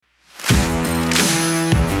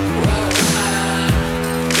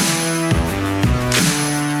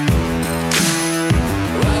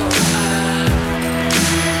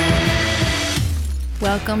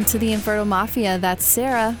Welcome to the Infertile Mafia. That's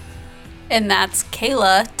Sarah. And that's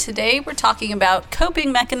Kayla. Today we're talking about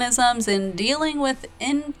coping mechanisms in dealing with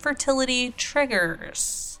infertility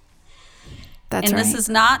triggers. That's right. And this is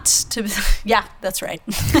not to... Yeah, that's right.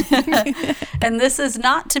 And this is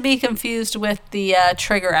not to be confused with the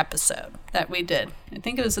trigger episode that we did. I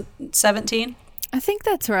think it was 17. I think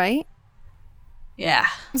that's right. Yeah.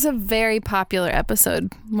 It was a very popular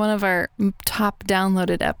episode. One of our top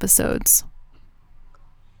downloaded episodes.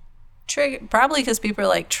 Probably because people are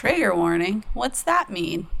like, trigger warning? What's that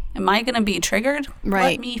mean? Am I going to be triggered?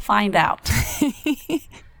 Right. Let me find out.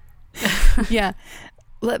 Yeah.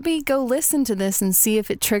 Let me go listen to this and see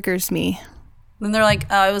if it triggers me. Then they're like,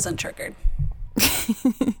 oh, I wasn't triggered.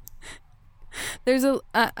 There's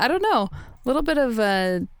I don't know, a little bit of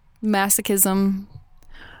masochism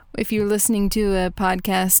if you're listening to a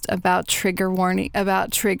podcast about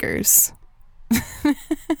triggers.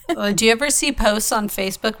 Do you ever see posts on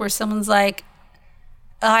Facebook where someone's like,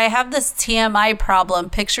 I have this TMI problem,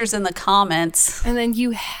 pictures in the comments? And then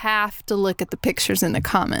you have to look at the pictures in the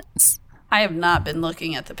comments. I have not been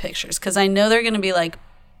looking at the pictures because I know they're going to be like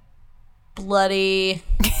bloody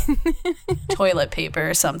toilet paper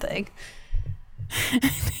or something.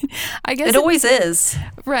 I guess it always is.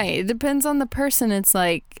 Right. It depends on the person. It's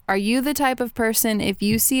like, are you the type of person, if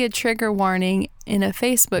you see a trigger warning in a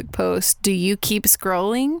Facebook post, do you keep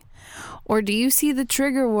scrolling? Or do you see the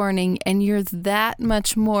trigger warning and you're that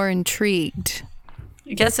much more intrigued?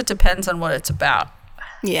 I guess it depends on what it's about.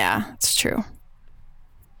 Yeah, it's true.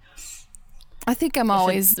 I think I'm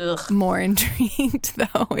always more intrigued,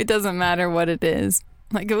 though. It doesn't matter what it is.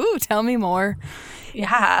 Like, ooh, tell me more.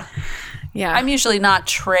 Yeah. Yeah. I'm usually not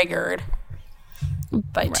triggered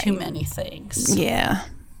by too many things. Yeah.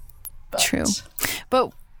 True.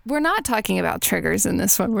 But we're not talking about triggers in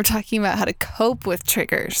this one. We're talking about how to cope with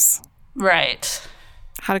triggers. Right.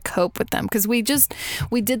 How to cope with them. Because we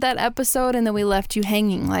did that episode and then we left you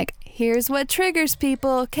hanging like, here's what triggers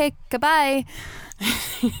people. Okay, goodbye.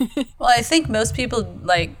 Well, I think most people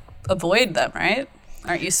like avoid them, right?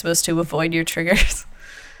 Aren't you supposed to avoid your triggers?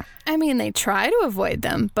 I mean, they try to avoid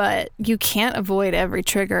them, but you can't avoid every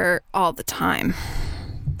trigger all the time.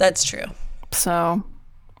 That's true. So,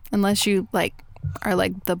 unless you are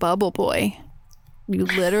like the bubble boy, you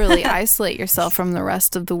literally isolate yourself from the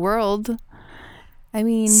rest of the world. I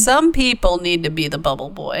mean, some people need to be the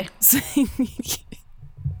bubble boy.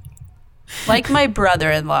 Like my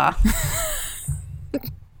brother-in-law.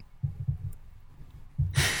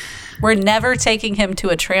 We're never taking him to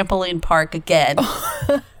a trampoline park again.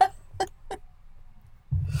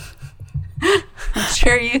 I'm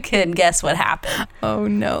sure you can guess what happened. Oh,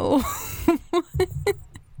 no.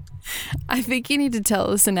 I think you need to tell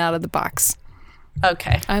us an out of the box.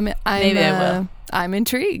 Okay. Maybe I will. I'm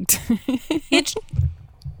intrigued.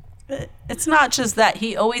 It's not just that.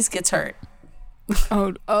 He always gets hurt.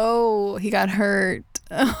 Oh, he got hurt.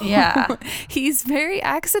 Yeah. He's very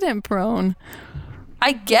accident prone.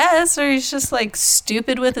 I guess, or he's just like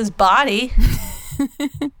stupid with his body.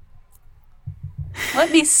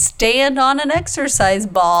 Let me stand on an exercise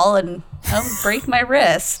ball and break my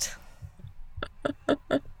wrist.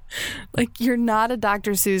 Like, you're not a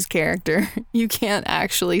Dr. Seuss character. You can't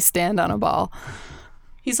actually stand on a ball.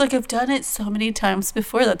 He's like, I've done it so many times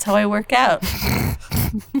before. That's how I work out.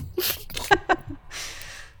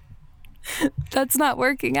 That's not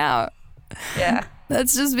working out. Yeah.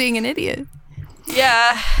 That's just being an idiot.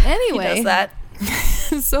 Yeah. Anyway. He does that.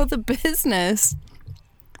 So the business.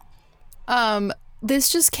 This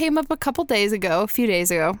just came up a few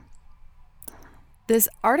days ago. This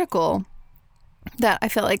article that I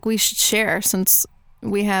felt like we should share since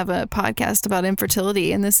we have a podcast about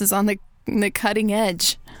infertility, and this is on the cutting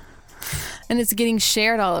edge. And it's getting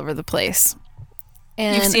shared all over the place.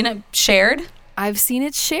 And you've seen it shared? I've seen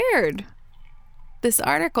it shared. This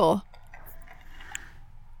article.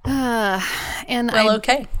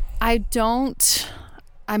 Okay.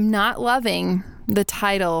 I'm not loving the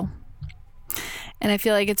title. And I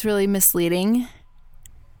feel like it's really misleading.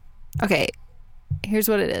 Okay, here's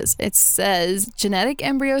what it is. It says, genetic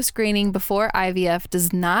embryo screening before IVF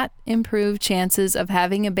does not improve chances of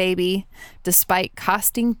having a baby despite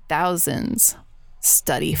costing thousands.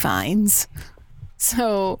 Study finds.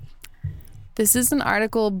 So, this is an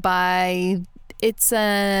article by, it's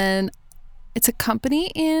a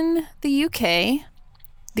company in the UK,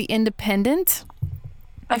 The Independent.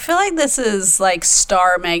 I feel like this is like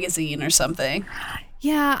Star Magazine or something.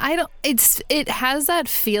 Yeah, it has that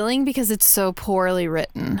feeling because it's so poorly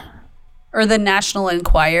written. Or the National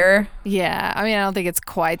Enquirer. Yeah, I mean, I don't think it's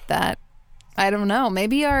quite that I don't know.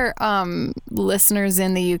 Maybe our listeners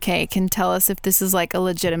in the UK can tell us if this is like a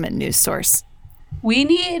legitimate news source. We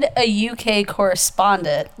need a UK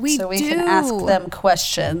correspondent so we can ask them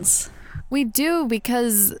questions. We do,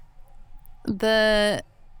 because I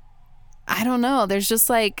don't know. There's just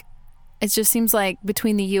like, it just seems like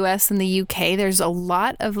between the US and the UK, there's a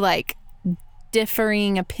lot of like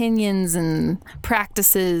differing opinions and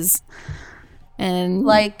practices. And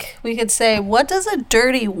like, we could say, what does a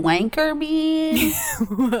dirty wanker mean?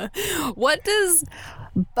 What does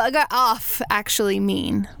bugger off actually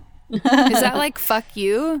mean? Is that like fuck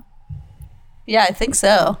you? Yeah, I think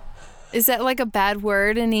so. Is that like a bad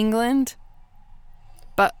word in England?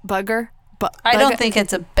 Bugger? I don't think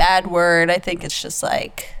it's a bad word. I think it's just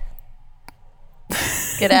like,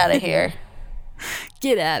 get out of here.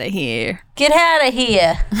 Get out of here. Get out of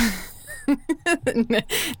here.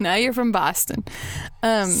 Now you're from Boston.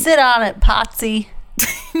 Sit on it, Potsy.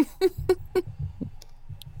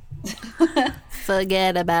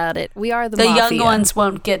 Forget about it. We are the mafia. mafia. Young ones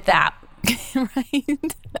won't get that.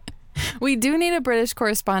 Right? We do need a British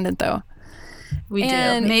correspondent, though. We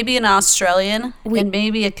do. Maybe an Australian and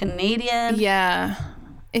maybe a Canadian. Yeah.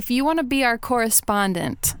 If you want to be our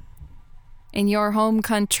correspondent in your home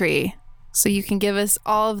country, so you can give us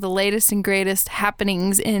all of the latest and greatest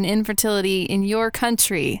happenings in infertility in your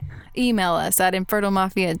country, email us at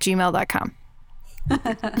infertilemafia@gmail.com.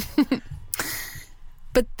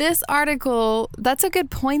 But this article, that's a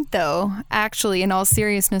good point, though, actually, in all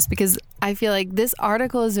seriousness, because I feel like this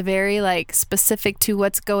article is very like specific to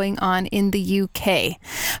what's going on in the UK.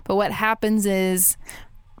 But what happens is,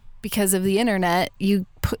 because of the internet,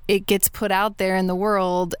 it gets put out there in the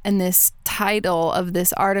world, and this title of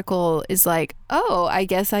this article is like, oh, I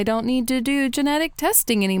guess I don't need to do genetic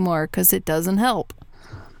testing anymore because it doesn't help.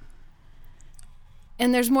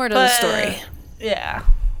 And there's more to the story. Yeah.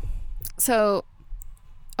 So,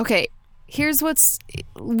 okay, here's I'll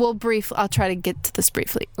try to get to this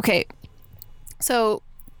briefly. Okay, so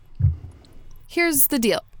here's the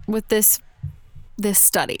deal with this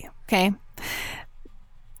study, okay?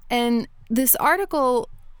 And this article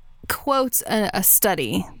quotes a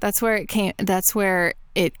study. That's where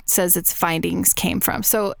it says its findings came from.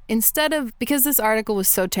 So because this article was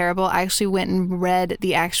so terrible, I actually went and read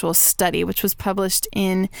the actual study, which was published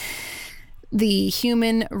in the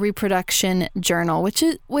Human Reproduction Journal, which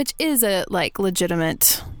is a like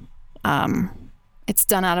legitimate, it's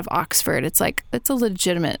done out of Oxford. It's a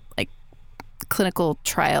legitimate like clinical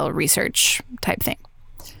trial research type thing.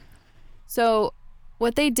 So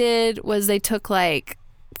what they did was they took like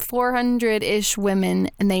 400-ish women,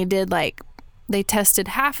 and they tested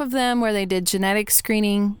half of them where they did genetic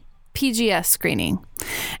screening, PGS screening,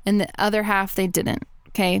 and the other half they didn't.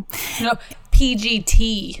 Okay. No,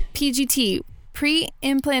 PGT,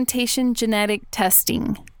 pre-implantation genetic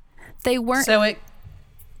testing. They weren't.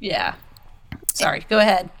 Yeah. Sorry, go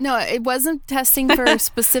ahead. No, it wasn't testing for a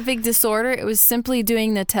specific disorder. It was simply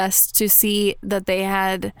doing the test to see that they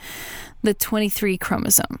had the 23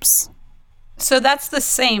 chromosomes. So that's the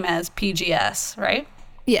same as PGS, right?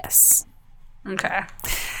 Yes. Okay.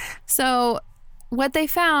 So what they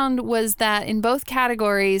found was that in both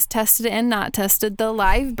categories, tested and not tested, the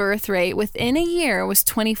live birth rate within a year was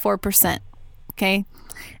 24%. Okay.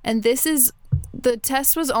 And the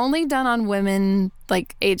test was only done on women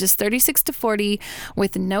like ages 36 to 40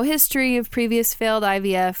 with no history of previous failed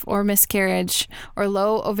IVF or miscarriage or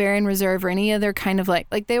low ovarian reserve or any other kind of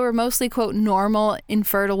like they were mostly, quote, normal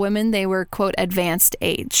infertile women. They were, quote, advanced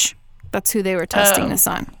age. That's who they were testing this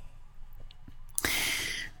on.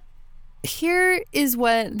 Here is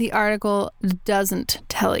what the article doesn't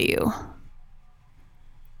tell you.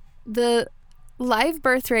 The live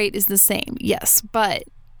birth rate is the same, yes, but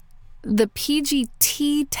the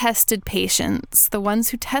PGT tested patients, the ones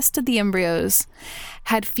who tested the embryos,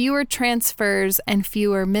 had fewer transfers and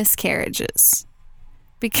fewer miscarriages.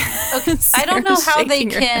 Because I don't know how they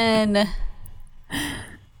can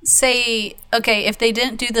say, okay, if they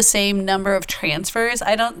didn't do the same number of transfers,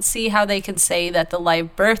 I don't see how they can say that the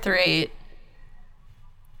live birth rate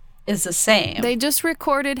is the same. They just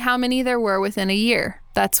recorded how many there were within a year.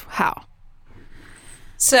 That's how.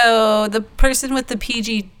 So the person with the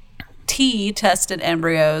PGT tested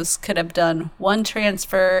embryos could have done one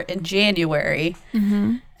transfer in January,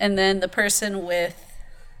 mm-hmm. and then the person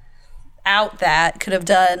without that could have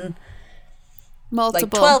done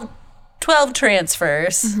multiple, like 12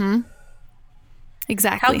 transfers. Mm-hmm.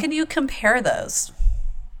 Exactly. How can you compare those?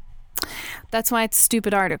 That's why it's a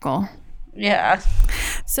stupid article. Yeah.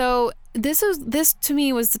 So this to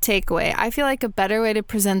me was the takeaway. I feel like a better way to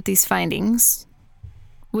present these findings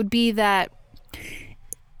would be that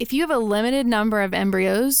if you have a limited number of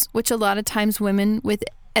embryos, which a lot of times women with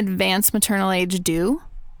advanced maternal age do,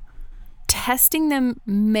 testing them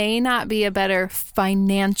may not be a better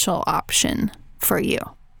financial option for you.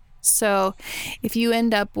 So if you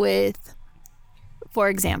end up with, for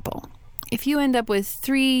example, if you end up with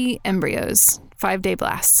 3 embryos, 5-day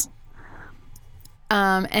blasts,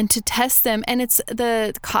 and to test them, and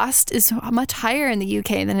the cost is much higher in the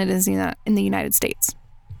UK than it is in the United States.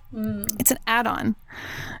 It's an add-on.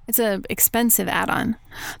 It's an expensive add-on.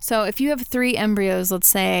 So if you have 3 embryos, let's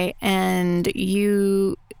say, and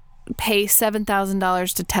you pay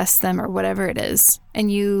 $7,000 to test them or whatever it is,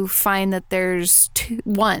 and you find that there's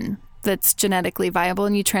one that's genetically viable,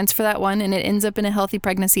 and you transfer that one and it ends up in a healthy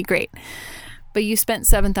pregnancy, great. But you spent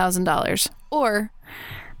 $7,000. Or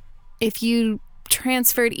if you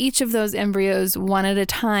transferred each of those embryos one at a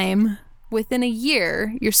time, within a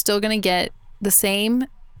year, you're still going to get the same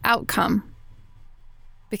outcome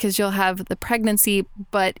because you'll have the pregnancy,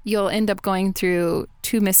 but you'll end up going through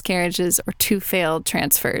 2 miscarriages or 2 failed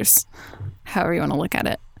transfers, however you want to look at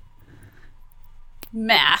it.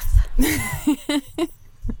 Math.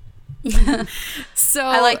 So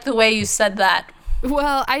I like the way you said that.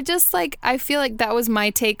 Well, I feel like that was my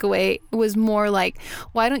takeaway, was more like,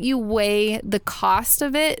 why don't you weigh the cost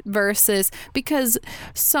of it versus, because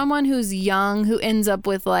someone who's young who ends up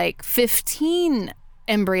with like 15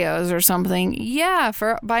 embryos or something, yeah,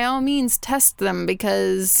 by all means test them,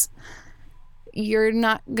 because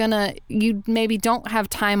you maybe don't have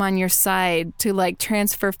time on your side to like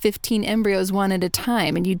transfer 15 embryos one at a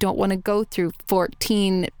time, and you don't want to go through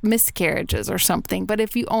 14 miscarriages or something. But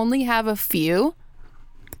if you only have a few,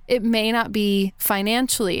 it may not be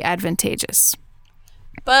financially advantageous.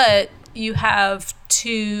 But you have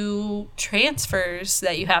 2 transfers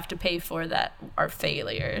that you have to pay for that are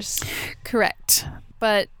failures. Correct.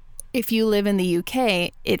 But if you live in the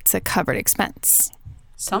UK, it's a covered expense.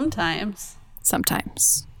 Sometimes.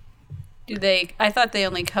 Do they? I thought they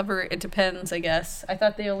only cover, it depends, I guess. I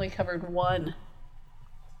thought they only covered 1.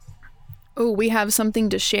 Oh, we have something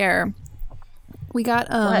to share. We got,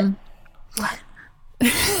 What?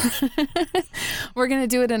 We're going to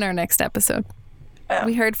do it in our next episode. Oh.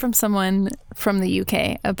 We heard from someone from the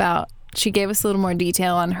UK she gave us a little more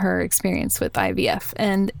detail on her experience with IVF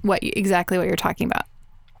and exactly what you're talking about.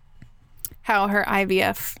 How her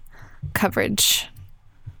IVF coverage,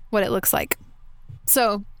 what it looks like.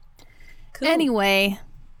 So, cool. Anyway,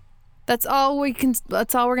 that's all we're going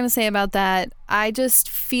to say about that. I just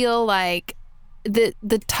feel like the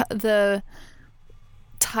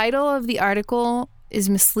title of the article is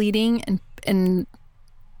misleading and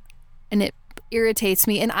it irritates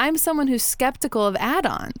me. And I'm someone who's skeptical of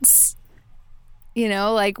add-ons. You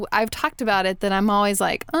know, like I've talked about it, that I'm always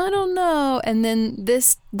like, I don't know. And then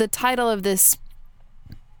the title of this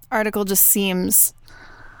article just seems,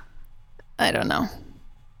 I don't know,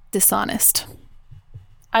 dishonest.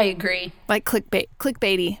 I agree. Like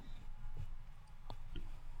clickbaity.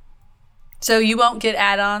 So you won't get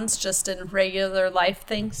add-ons just in regular life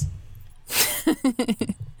things?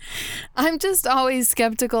 I'm just always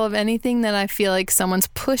skeptical of anything that I feel like someone's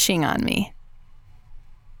pushing on me.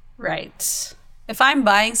 Right. If I'm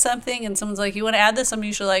buying something and someone's like, you want to add this? I'm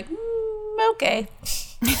usually like, okay.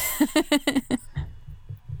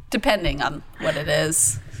 Depending on what it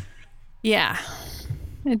is. Yeah.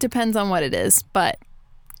 It depends on what it is. But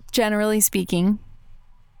generally speaking,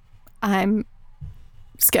 I'm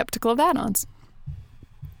skeptical of add-ons.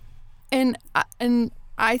 And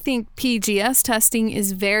I think PGS testing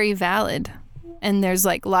is very valid, and there's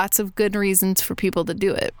like lots of good reasons for people to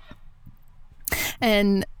do it.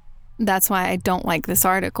 And that's why I don't like this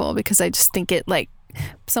article, because I just think it, like,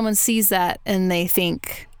 someone sees that and they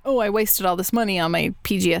think, oh, I wasted all this money on my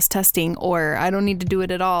PGS testing, or I don't need to do it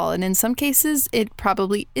at all. And in some cases, it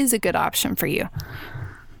probably is a good option for you.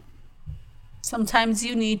 Sometimes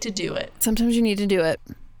you need to do it.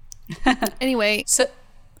 Anyway. So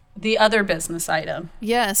the other business item.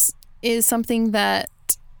 Yes, is something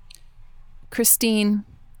that Christine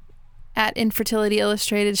at Infertility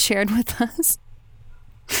Illustrated shared with us.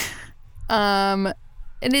 And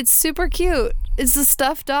it's super cute. It's the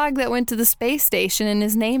stuffed dog that went to the space station, and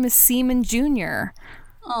his name is Seaman Jr.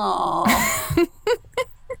 Aww.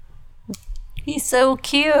 He's so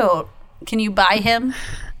cute. Can you buy him?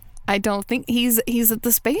 I don't think he's at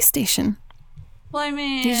the space station. Well, I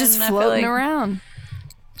mean, he's just floating around.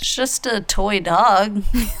 It's just a toy dog.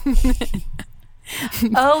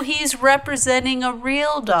 Oh, he's representing a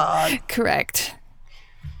real dog. Correct.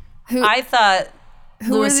 I thought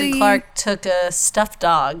Lewis and Clark took a stuffed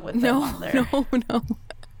dog with them on their No.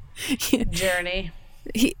 journey.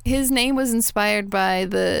 His name was inspired by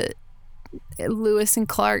the Lewis and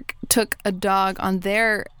Clark took a dog on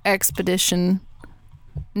their expedition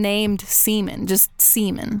named Seaman, just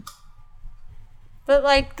Seaman. But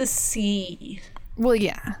like the sea. Well,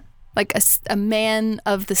 yeah. Like a man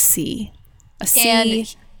of the sea. A sea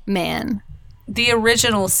man. The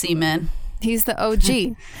original Seaman. He's the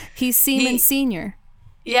OG. He's Seaman Senior.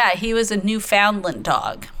 Yeah, he was a Newfoundland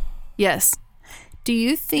dog. Yes. Do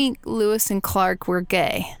you think Lewis and Clark were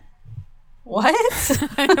gay? What?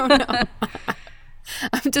 I don't know.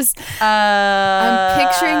 I'm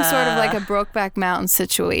picturing sort of like a Brokeback Mountain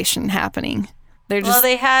situation happening. They're just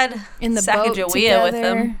they had in the boat Sacagawea with together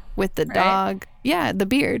them. with the right? dog. Yeah, the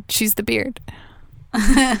beard. She's the beard.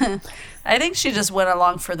 I think she just went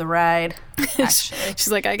along for the ride, actually.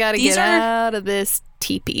 She's like, I gotta get out of this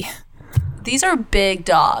teepee. These are big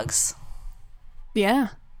dogs. Yeah.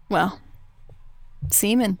 Well,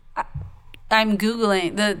 semen. I'm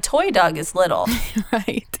Googling. The toy dog is little,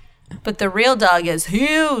 Right. but the real dog is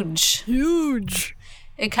huge. Huge.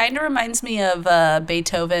 It kind of reminds me of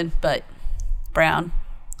Beethoven, but brown.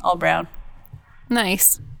 All brown.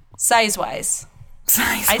 Nice. Size-wise.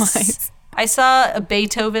 Size-wise. I saw a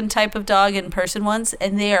Beethoven type of dog in person once,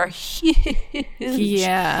 and they are huge.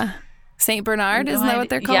 Yeah. Saint Bernard, isn't that what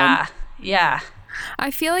they're called? Yeah.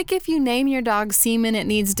 I feel like if you name your dog Seaman, it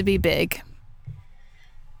needs to be big.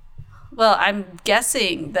 Well, I'm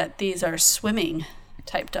guessing that these are swimming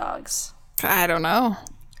type dogs. I don't know.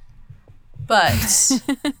 But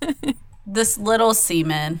this little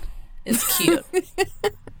Seaman is cute.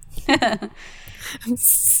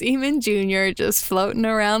 Seaman Jr. just floating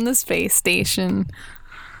around the space station.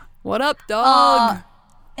 What up, dog?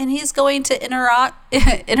 And he's going to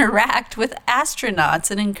interact with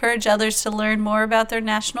astronauts and encourage others to learn more about their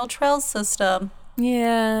national trail system.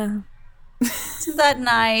 Yeah. Isn't that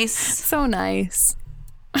nice? So nice.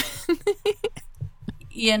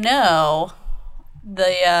 You know,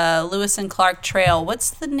 the Lewis and Clark Trail, what's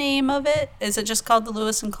the name of it? Is it just called the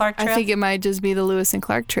Lewis and Clark Trail? I think it might just be the Lewis and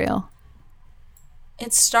Clark Trail.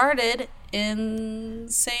 It started in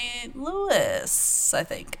St. Louis, I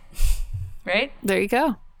think. Right? There you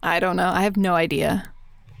go. I don't know. I have no idea.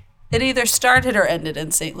 It either started or ended in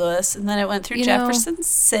St. Louis, and then it went through Jefferson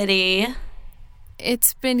City.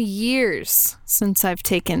 It's been years since I've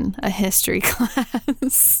taken a history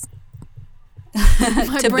class.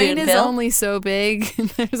 My brain is only so big.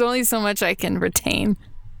 There's only so much I can retain.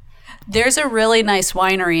 There's a really nice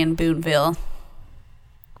winery in Boonville.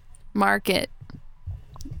 Market.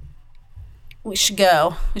 We should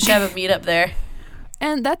go. We should have a meetup there.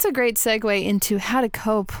 And that's a great segue into how to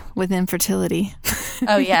cope with infertility.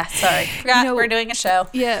 Oh yeah, sorry. Forgot we're doing a show.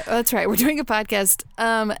 Yeah, that's right. We're doing a podcast.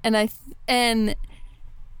 And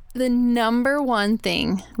the number one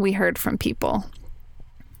thing we heard from people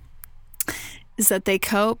is that they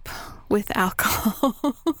cope with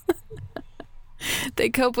alcohol. They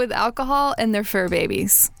cope with alcohol and their fur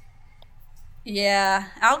babies. Yeah,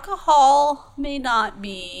 alcohol may not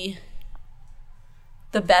be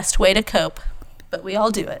the best way to cope, but we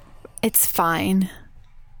all do it. It's fine.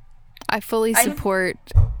 I fully support.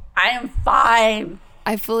 I am fine.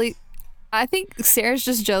 I think Sarah's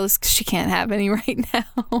just jealous because she can't have any right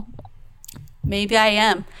now. Maybe I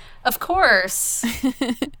am. Of course.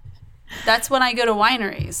 That's when I go to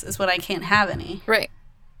wineries, is when I can't have any. Right.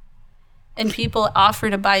 And people offer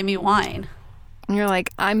to buy me wine. And you're like,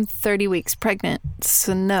 I'm 30 weeks pregnant,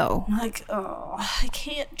 so no. I'm like, oh, I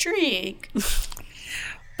can't drink.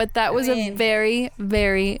 But that was a very,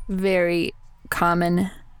 very, very common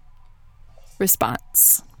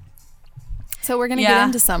response. So we're going to get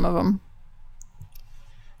into some of them.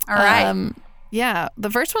 All right. Yeah. The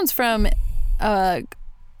first one's from a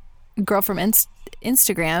girl from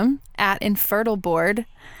Instagram @InfertileBoard.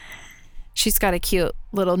 She's got a cute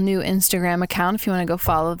little new Instagram account if you want to go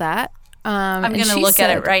follow that. I'm going to look at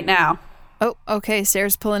it right now. Oh, okay.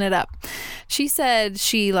 Sarah's pulling it up. She said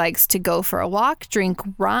she likes to go for a walk, drink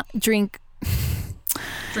wine.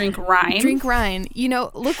 Drink Rhine. You know,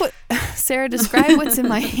 look what Sarah described what's in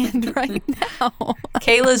my hand right now.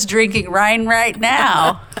 Kayla's drinking Rhine right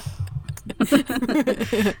now.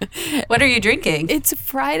 What are you drinking? It's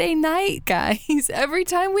Friday night, guys. Every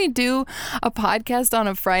time we do a podcast on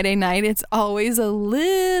a Friday night, it's always a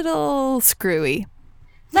little screwy.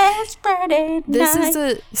 Last Friday night. This is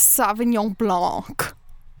a Sauvignon Blanc.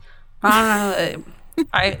 I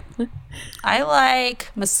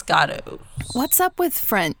like Moscato. What's up with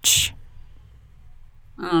French?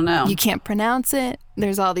 I don't know. You can't pronounce it.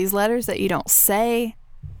 There's all these letters that you don't say.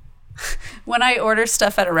 When I order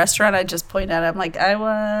stuff at a restaurant, I just point at it. I'm like, I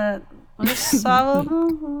want this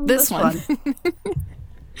one.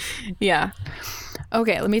 Yeah.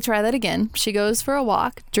 Okay, let me try that again. She goes for a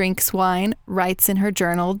walk, drinks wine, writes in her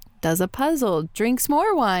journal, does a puzzle, drinks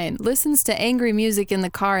more wine, listens to angry music in the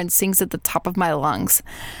car, and sings at the top of my lungs.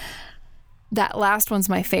 That last one's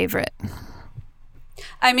my favorite.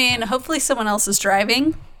 I mean, hopefully someone else is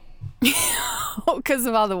driving. Oh, because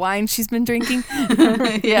of all the wine she's been drinking?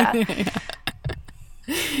 Yeah.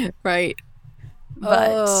 Right.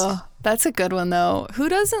 But That's a good one, though. Who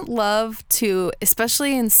doesn't love to,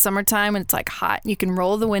 especially in summertime when it's like hot, you can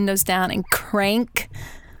roll the windows down and crank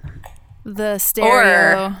the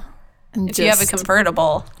stereo. Or if you have a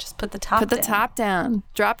convertible, just put the top down. Put the top down.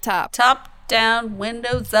 Drop top. Top down,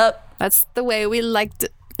 windows up. That's the way we liked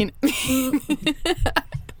it. You know.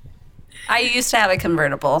 I used to have a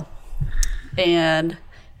convertible, and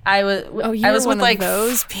I was I was one with like of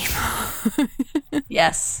those people.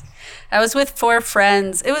 Yes. I was with 4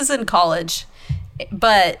 friends. It was in college,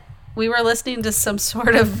 but we were listening to some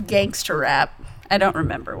sort of gangster rap. I don't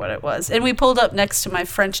remember what it was. And we pulled up next to my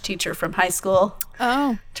French teacher from high school.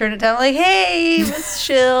 Oh. Turned it down like, hey, Miss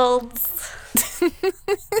Shields.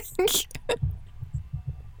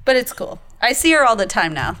 But it's cool. I see her all the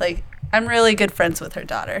time now. Like, I'm really good friends with her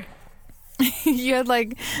daughter. You had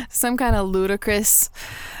like some kind of ludicrous.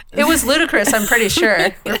 It was ludicrous, I'm pretty sure.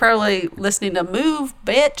 We're probably listening to Move,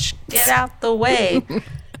 Bitch, Get Out the Way.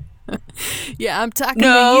 Yeah, I'm talking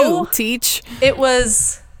No. to you, Teach. It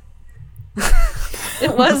was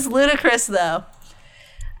ludicrous, though.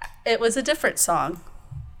 It was a different song.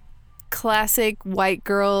 Classic white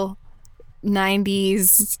girl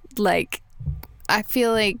 90s, like, I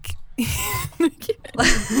feel like.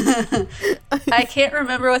 I can't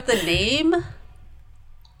remember what the name.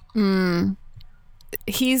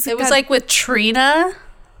 It was like with Trina.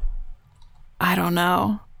 I don't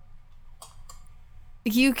know.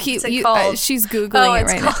 You keep. What's it called? She's Googling it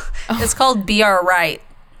right now. It's called Be Alright.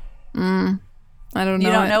 I don't know.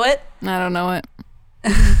 You don't know it? I don't know it.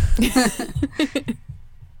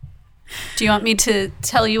 Do you want me to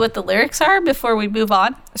tell you what the lyrics are before we move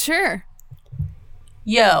on? Sure.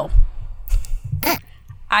 Yo.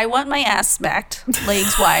 I want my ass smacked,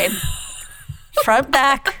 legs wide, front,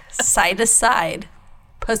 back, side to side,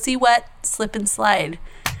 pussy wet, slip and slide.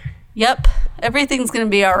 Yep, everything's going to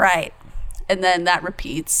be all right. And then that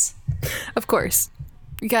repeats. Of course.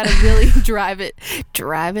 You got to really drive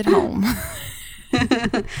it home.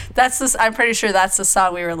 I'm pretty sure that's the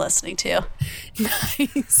song we were listening to.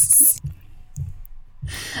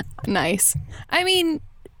 Nice. I mean,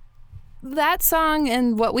 that song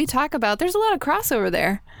and what we talk about, there's a lot of crossover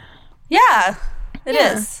there. Yeah, it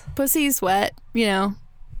is. Pussy's wet, you know.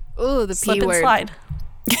 Ooh, the Slip P and word. slide.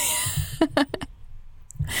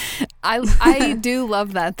 I do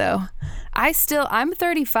love that, though. I'm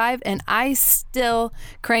 35 and I still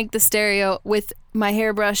crank the stereo with my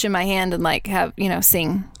hairbrush in my hand and like have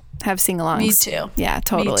sing-alongs. Me too. Yeah,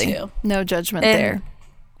 totally. Me too. No judgment And there.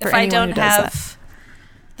 If I don't have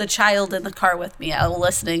the child in the car with me, I'll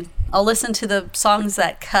listen to the songs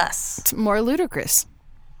that cuss. It's more ludicrous.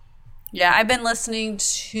 Yeah, I've been listening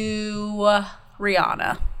to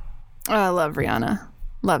Rihanna. Oh, I love Rihanna.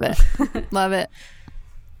 Love it. Love it.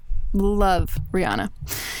 Love Rihanna.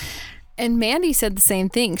 And Mandy said the same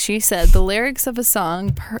thing. She said, the lyrics of a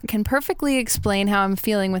song can perfectly explain how I'm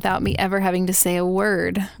feeling without me ever having to say a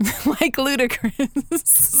word. Like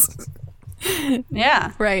Ludacris.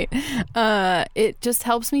 Yeah. Right. It just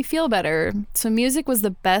helps me feel better. So music was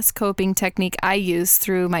the best coping technique I used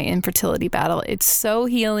through my infertility battle. It's so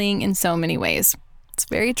healing in so many ways. It's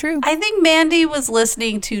very true. I think Mandy was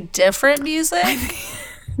listening to different music.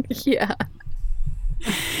 Yeah.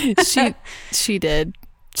 She did.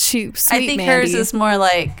 Sweet I think Mandy. hers is more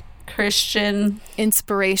like Christian,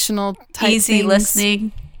 inspirational type easy things.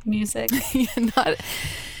 listening music. Yeah,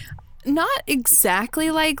 not exactly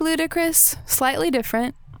like Ludacris, slightly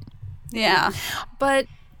different. Yeah. But,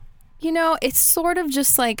 it's sort of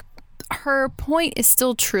just like her point is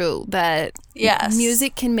still true that Yes.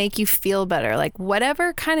 music can make you feel better. Like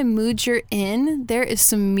whatever kind of mood you're in, there is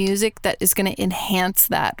some music that is going to enhance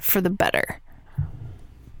that for the better.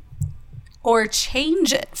 Or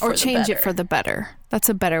change it for the better. That's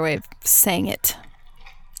a better way of saying it.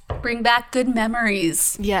 Bring back good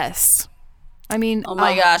memories. Yes. I mean, Oh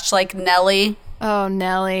my gosh, like Nelly. Oh,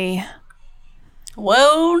 Nelly.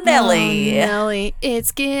 Whoa, Nelly. Oh, Nelly,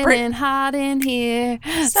 it's getting hot in here.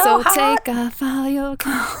 So hot. take off all your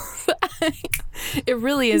clothes. It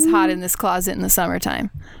really is hot in this closet in the summertime.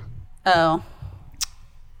 Oh.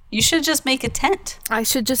 You should just make a tent. I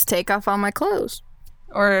should just take off all my clothes.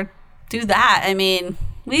 Or do that. I mean,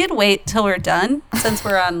 we could wait till we're done since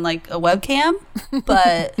we're on like a webcam,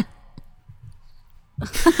 but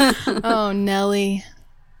Oh, Nelly.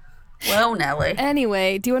 Whoa, Nelly.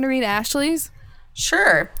 Anyway, do you want to read Ashley's?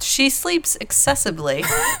 Sure. She sleeps excessively.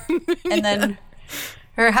 And then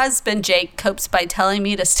her husband, Jake, copes by telling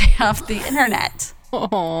me to stay off the internet.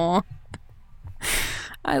 Oh,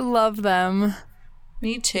 I love them.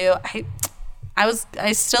 Me too.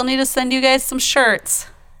 I still need to send you guys some shirts.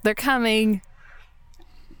 They're coming.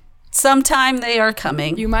 Sometime they are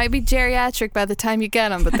coming. You might be geriatric by the time you get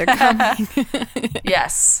them, but they're coming.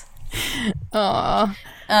 Yes. Aw.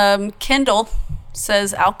 Kendall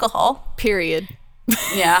says alcohol. Period.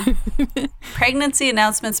 Yeah. Pregnancy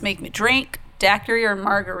announcements make me drink daiquiri or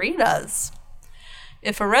margaritas.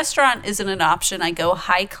 If a restaurant isn't an option, I go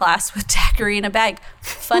high class with daiquiri in a bag.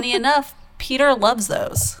 Funny enough, Peter loves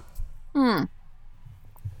those.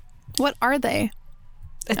 What are they?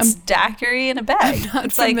 It's daiquiri in a bag. Not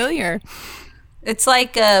it's familiar. It's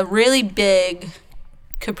like a really big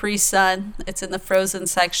Capri Sun. It's in the frozen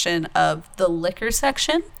section of the liquor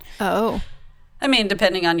section. Oh. I mean,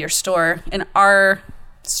 depending on your store. In our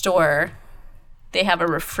store, they have a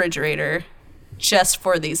refrigerator just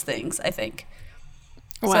for these things, I think.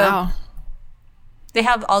 Wow. So they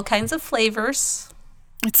have all kinds of flavors.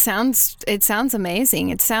 It sounds amazing.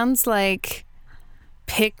 It sounds like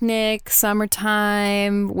picnic,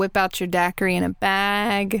 summertime, whip out your daiquiri in a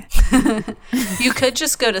bag. You could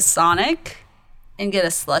just go to Sonic and get a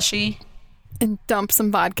slushie. And dump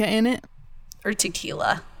some vodka in it. Or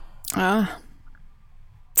tequila.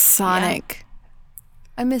 Sonic. Yeah.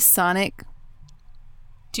 I miss Sonic.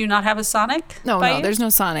 Do you not have a Sonic? No, there's no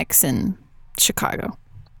Sonics in Chicago.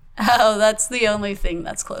 Oh, that's the only thing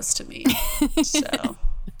that's close to me. So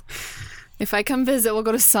if I come visit, we'll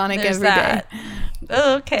go to Sonic there's every day.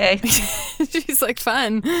 Oh, okay. She's like,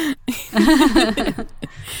 fun.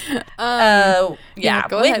 Yeah,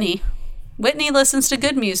 go Whitney. ahead. Whitney listens to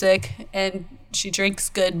good music and she drinks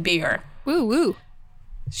good beer. Woo woo.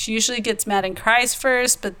 She usually gets mad and cries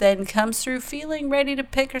first, but then comes through feeling ready to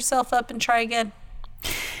pick herself up and try again.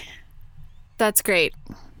 That's great.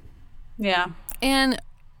 Yeah. And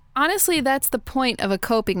honestly, that's the point of a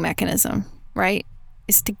coping mechanism, right?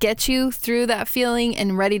 Is to get you through that feeling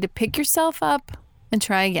and ready to pick yourself up and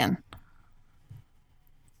try again.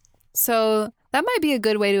 So that might be a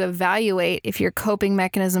good way to evaluate if your coping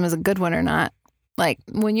mechanism is a good one or not. Like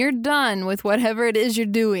when you're done with whatever it is you're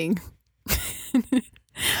doing,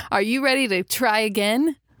 are you ready to try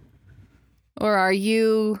again? Or are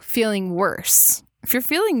you feeling worse? If you're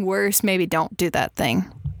feeling worse, maybe don't do that thing.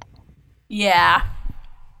 Yeah.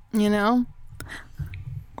 You know?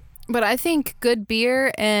 But I think good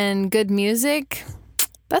beer and good music,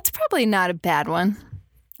 that's probably not a bad one.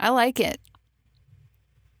 I like it.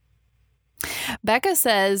 Becca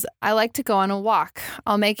says, I like to go on a walk.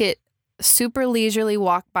 I'll make it super leisurely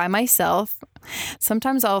walk by myself.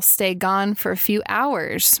 Sometimes I'll stay gone for a few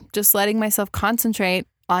hours, just letting myself concentrate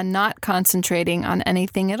on not concentrating on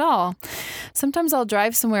anything at all. Sometimes I'll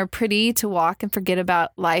drive somewhere pretty to walk and forget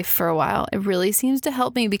about life for a while. It really seems to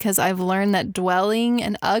help me because I've learned that dwelling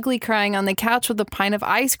and ugly crying on the couch with a pint of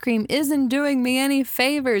ice cream isn't doing me any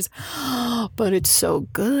favors. But it's so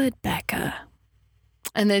good, Becca.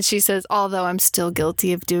 And then she says, although I'm still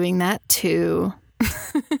guilty of doing that too.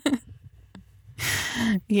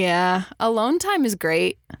 Yeah, alone time is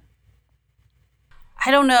great. I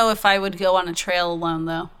don't know if I would go on a trail alone,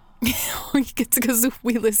 though. It's because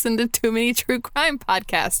we listen to too many true crime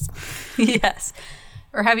podcasts. Yes.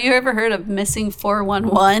 Or have you ever heard of Missing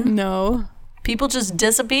 411? No. People just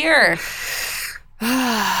disappear.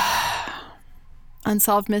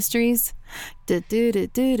 Unsolved mysteries.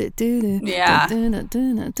 Yeah.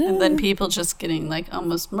 And then people just getting like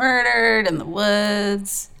almost murdered in the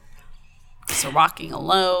woods. So walking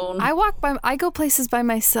alone. I go places by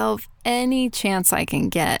myself any chance I can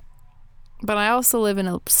get. But I also live in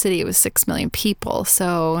a city with 6 million people,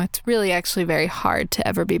 so it's really actually very hard to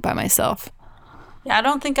ever be by myself. Yeah, I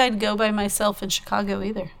don't think I'd go by myself in Chicago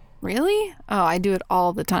either. Really? Oh, I do it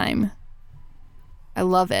all the time. I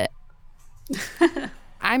love it.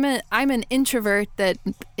 I'm an introvert that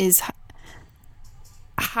is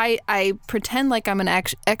high. I pretend like I'm an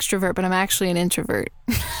extrovert, but I'm actually an introvert.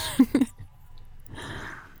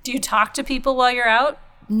 Do you talk to people while you're out?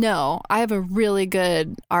 No, I have a really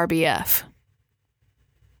good RBF.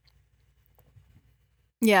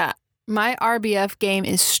 Yeah, my RBF game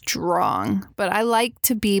is strong, but I like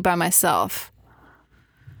to be by myself.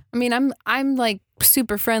 I mean, I'm like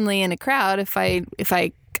super friendly in a crowd if I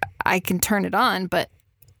can turn it on, but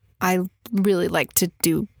I really like to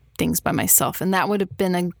do things by myself, and that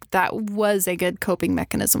was a good coping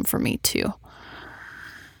mechanism for me too.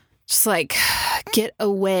 Just like get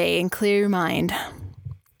away and clear your mind.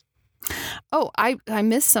 Oh, I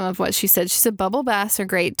missed some of what she said. She said bubble baths are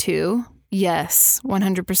great too. Yes,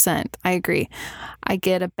 100%. I agree. I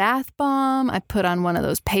get a bath bomb. I put on one of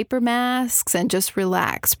those paper masks and just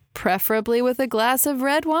relax, preferably with a glass of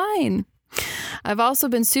red wine. I've also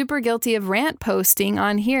been super guilty of rant posting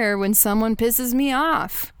on here when someone pisses me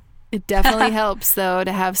off. It definitely helps, though,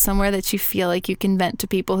 to have somewhere that you feel like you can vent to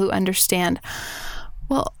people who understand.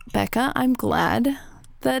 Well, Becca, I'm glad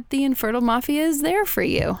that the Infertile Mafia is there for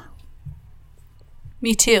you.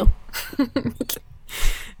 Me too.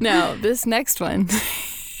 Now, this next one.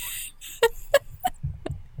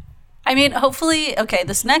 I mean, hopefully, okay,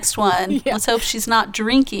 this next one, let's hope she's not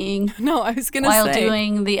drinking. No, I was going to say. While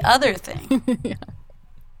doing the other thing. Yeah.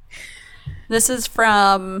 This is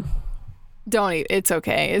from... Don't eat. It's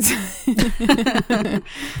okay. It's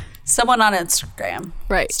someone on Instagram.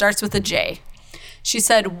 Right. Starts with a J. She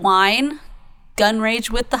said, wine, gun range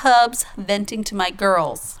with the hubs, venting to my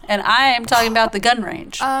girls. And I am talking about the gun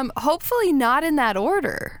range. Hopefully not in that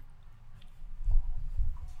order.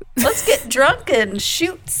 Let's get drunk and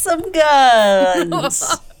shoot some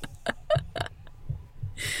guns.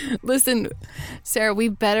 Listen, Sarah, we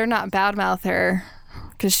better not badmouth her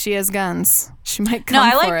because she has guns. She might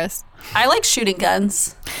come for us. I like shooting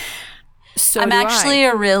guns. I'm actually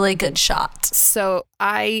a really good shot. So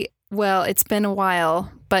well, it's been a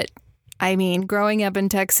while, but I mean, growing up in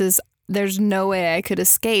Texas, there's no way I could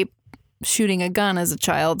escape shooting a gun as a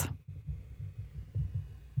child.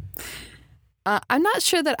 I'm not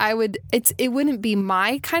sure that I would, it wouldn't be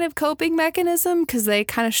my kind of coping mechanism because they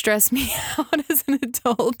kind of stress me out as an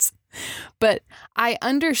adult. But I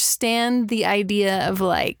understand the idea of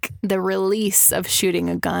like the release of shooting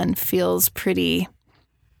a gun feels pretty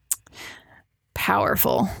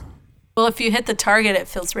powerful. Well, if you hit the target, it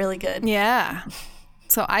feels really good. Yeah.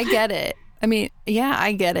 So I get it. I mean, yeah,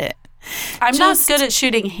 I get it. I'm not good at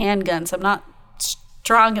shooting handguns. I'm not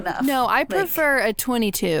strong enough. No, I prefer a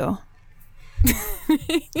 .22.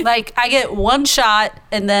 Like, I get one shot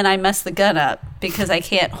and then I mess the gun up because I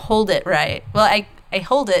can't hold it right. Well, I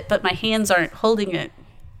hold it, but my hands aren't holding it,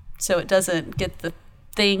 so it doesn't get the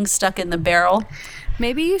thing stuck in the barrel.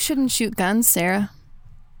 Maybe you shouldn't shoot guns, Sarah.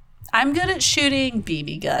 I'm good at shooting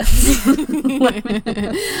BB guns.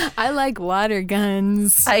 I like water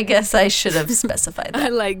guns. I guess I should have specified that. I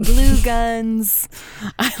like glue guns.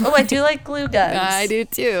 I do like glue guns. I do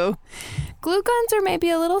too. Glue guns are maybe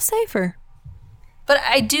a little safer. But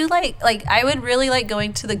I do like I would really like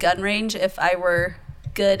going to the gun range if I were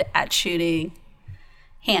good at shooting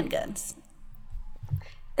handguns.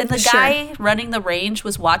 And the guy running the range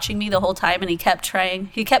was watching me the whole time, and he kept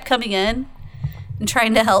coming in and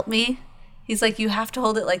trying to help me. He's like, you have to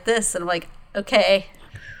hold it like this. And I'm like, okay.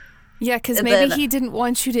 Yeah, because maybe he didn't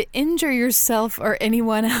want you to injure yourself or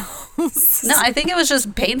anyone else. No, I think it was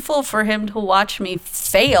just painful for him to watch me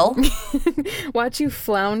fail. Watch you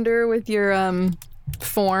flounder with your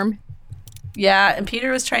form. Yeah, and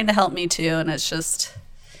Peter was trying to help me too, and it's just,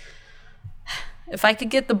 if I could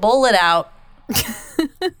get the bullet out,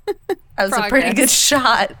 I was a pretty good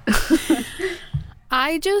shot.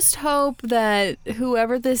 I just hope that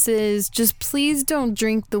whoever this is, just please don't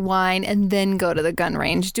drink the wine and then go to the gun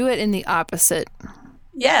range. Do it in the opposite.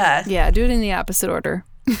 Yeah. Yeah, do it in the opposite order.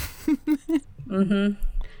 Mm-hmm.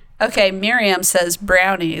 Okay, Miriam says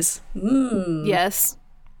brownies. Yes.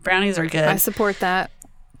 Brownies are good. I support that.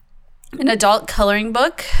 An adult coloring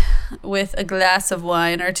book with a glass of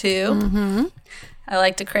wine or two. Mm-hmm. I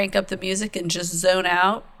like to crank up the music and just zone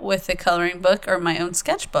out with a coloring book or my own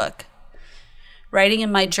sketchbook. Writing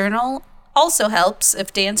in my journal also helps.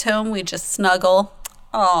 If Dan's home, we just snuggle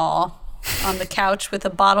on the couch with a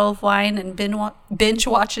bottle of wine and binge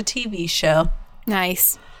watch a TV show.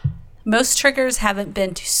 Nice. Most triggers haven't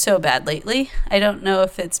been so bad lately. I don't know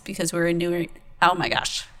if it's because we're nearing... Oh my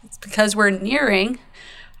gosh. It's because we're nearing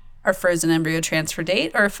our frozen embryo transfer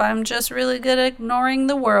date, or if I'm just really good at ignoring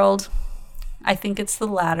the world. I think it's the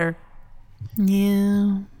latter.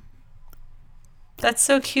 Yeah. That's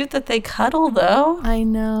so cute that they cuddle, though. I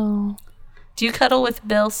know. Do you cuddle with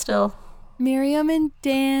Bill still? Miriam and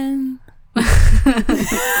Dan.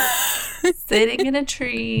 Sitting in a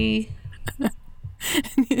tree.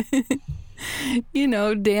 You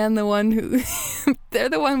know, Dan, the one who... they're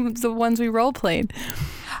the ones we role played.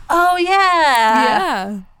 Oh,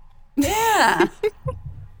 yeah. Yeah. Yeah.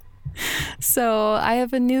 So I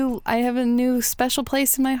have a new special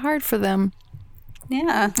place in my heart for them.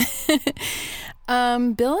 Yeah. Bill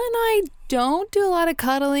and I don't do a lot of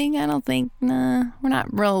cuddling. I don't think. Nah, we're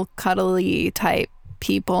not real cuddly type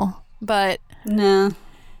people. But no.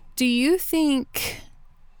 Do you think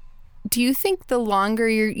the longer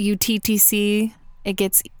you TTC,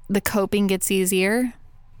 the coping gets easier.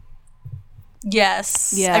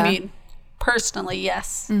 Yes. Yeah. I mean, personally,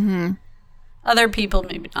 yes. Mm-hmm. Other people,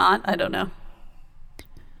 maybe not. I don't know.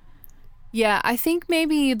 Yeah, I think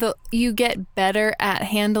maybe you get better at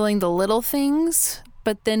handling the little things,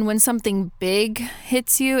 but then when something big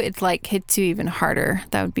hits you, it like hits you even harder.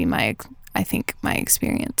 That would be my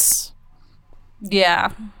experience.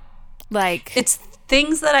 Yeah. Like, it's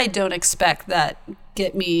things that I don't expect that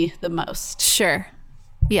get me the most. Sure.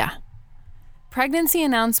 Yeah. Pregnancy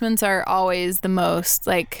announcements are always the most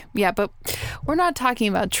like, yeah, but we're not talking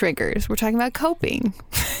about triggers. We're talking about coping.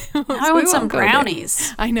 I want some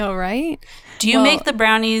brownies. I know, right? Do you make the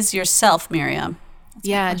brownies yourself, Miriam?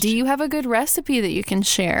 Yeah. Do you have a good recipe that you can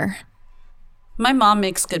share? My mom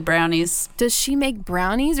makes good brownies. Does she make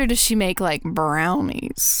brownies or does she make like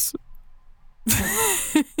brownies?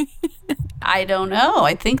 I don't know.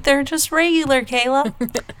 I think they're just regular, Kayla.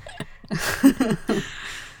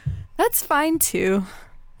 That's fine too.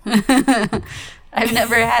 I've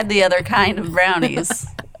never had the other kind of brownies.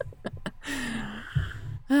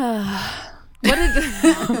 What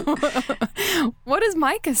does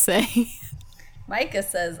Micah say? Micah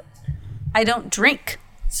says, I don't drink,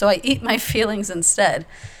 so I eat my feelings instead.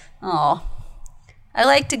 Oh, I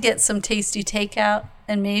like to get some tasty takeout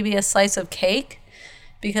and maybe a slice of cake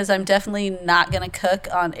because I'm definitely not going to cook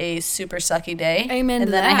on a super sucky day. Amen and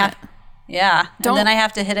to then that. And then I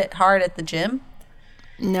have to hit it hard at the gym.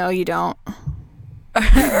 No, you don't. Or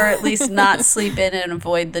at least not sleep in and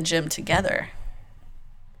avoid the gym together.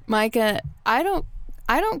 Micah, I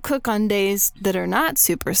don't cook on days that are not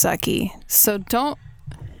super sucky. So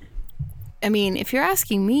I mean, if you're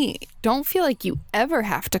asking me, don't feel like you ever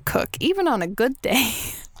have to cook, even on a good day.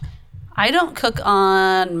 I don't cook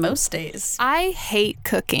on most days. I hate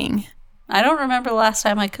cooking. I don't remember the last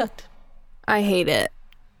time I cooked. I hate it.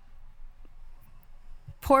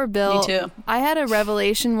 Poor Bill. Me too. I had a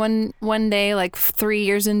revelation one day, like 3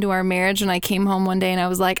 years into our marriage, and I came home one day and I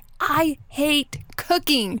was like, I hate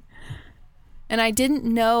cooking. And I didn't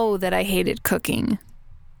know that I hated cooking.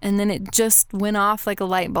 And then it just went off like a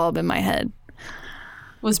light bulb in my head.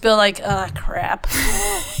 Was Bill like, crap?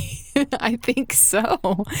 I think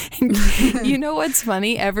so. You know what's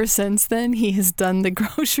funny? Ever since then, he has done the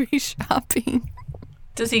grocery shopping.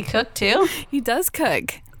 Does he cook too? He does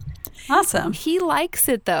cook. Awesome. He likes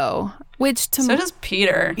it though, which to So does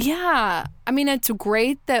Peter. Yeah. I mean, it's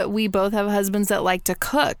great that we both have husbands that like to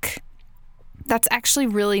cook. That's actually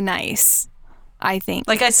really nice, I think.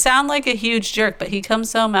 Like, I sound like a huge jerk, but he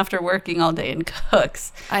comes home after working all day and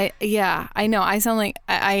cooks. I know. I sound like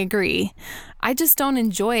I agree. I just don't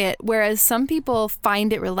enjoy it. Whereas some people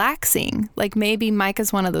find it relaxing. Like maybe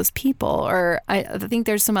Micah's one of those people, or I think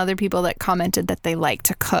there's some other people that commented that they like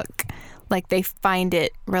to cook. Like they find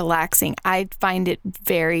it relaxing. I find it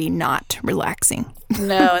very not relaxing.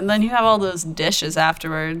 No, and then you have all those dishes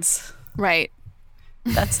afterwards. Right.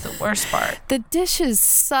 That's the worst part. The dishes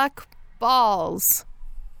suck balls.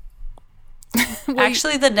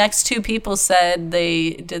 Actually, the next two people said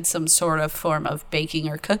they did some sort of form of baking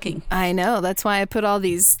or cooking. I know. That's why I put all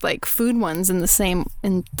these like food ones in the same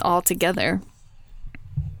all together.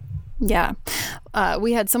 Yeah.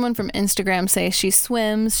 We had someone from Instagram say she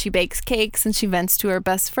swims, she bakes cakes, and she vents to her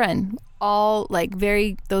best friend. All like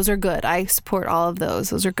those are good. I support all of those.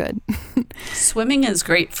 Those are good. Swimming is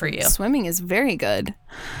great for you. Swimming is very good.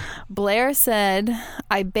 Blair said,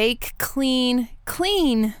 I bake clean.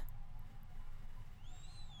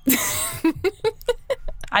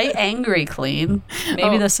 I angry clean.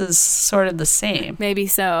 Maybe this is sort of the same. Maybe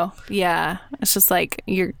so. Yeah. It's just like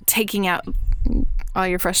you're taking out all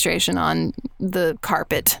your frustration on the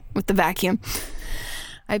carpet with the vacuum.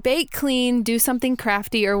 I bake clean, do something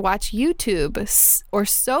crafty, or watch YouTube or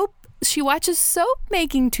soap. She watches soap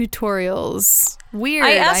making tutorials. Weird.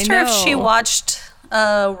 I asked her if know. she watched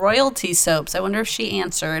royalty soaps. I wonder if she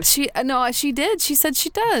answered. She did. She said she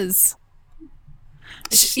does.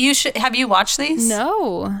 You should. Have you watched these?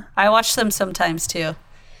 No. I watch them sometimes too.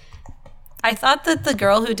 I thought that the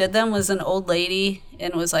girl who did them was an old lady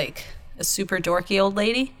and was like a super dorky old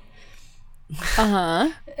lady. Uh-huh.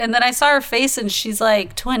 And then I saw her face and she's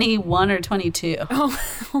like 21 or 22.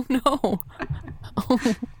 Oh no.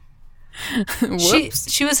 Oh.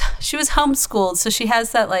 Whoops. She was homeschooled, so she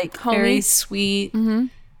has that like very sweet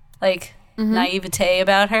naivete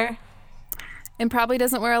about her. And probably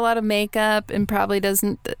doesn't wear a lot of makeup and probably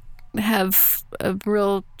doesn't have a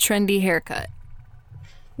real trendy haircut.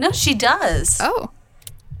 No, she does. Oh.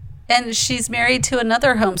 And she's married to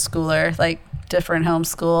another homeschooler, like different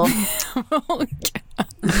homeschool. Oh, yeah.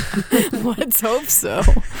 Let's hope so.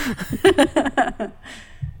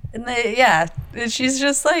 And And she's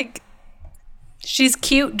just like, she's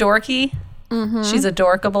cute, dorky. Mm-hmm. She's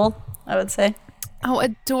adorkable, I would say. Oh,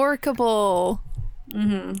 adorkable.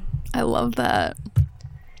 Mm-hmm. I love that.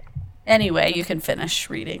 Anyway, you can finish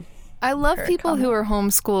reading. I love people who are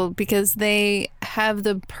homeschooled because they have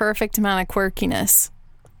the perfect amount of quirkiness.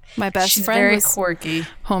 My best friend very was quirky.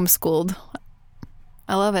 Homeschooled.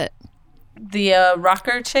 I love it. The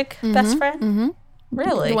rocker chick best friend? Mm-hmm.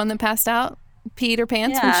 Really? The one that passed out, peed her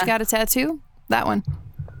pants when she got a tattoo? That one.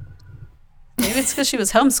 Maybe it's because she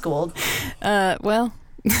was homeschooled. Well,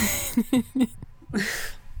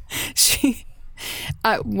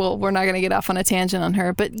 well, we're not going to get off on a tangent on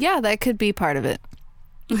her, but yeah, that could be part of it.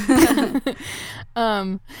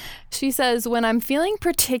 She says, when I'm feeling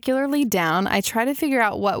particularly down, I try to figure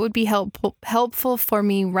out what would be helpful for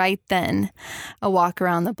me right then. A walk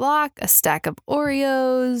around the block, a stack of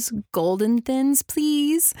Oreos, Golden Thins,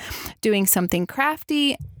 please, doing something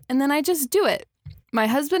crafty, and then I just do it. My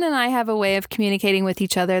husband and I have a way of communicating with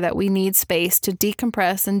each other that we need space to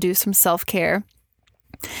decompress and do some self-care.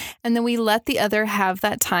 And then we let the other have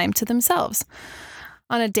that time to themselves.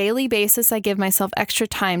 On a daily basis, I give myself extra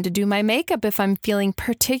time to do my makeup if I'm feeling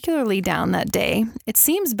particularly down that day. It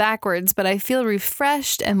seems backwards, but I feel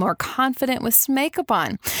refreshed and more confident with some makeup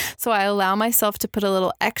on. So I allow myself to put a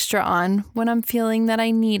little extra on when I'm feeling that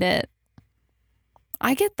I need it.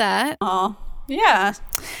 I get that. Oh, yeah.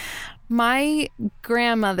 My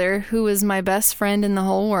grandmother, who was my best friend in the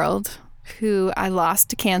whole world, who I lost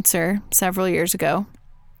to cancer several years ago.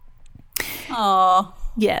 Oh.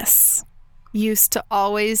 Yes. Used to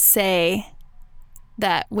always say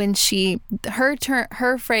that when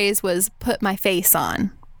her phrase was put my face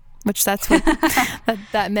on, which that's what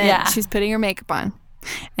that meant. Yeah. She's putting her makeup on.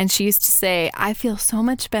 And she used to say, I feel so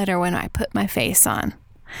much better when I put my face on.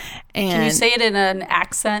 And can you say it in an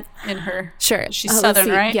accent in her? Sure. She's Southern,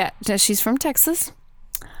 right? Yeah. She's from Texas.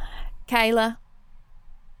 Kayla,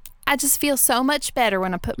 I just feel so much better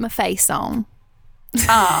when I put my face on.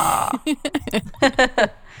 Aw.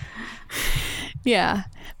 Yeah.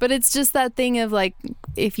 But it's just that thing of like,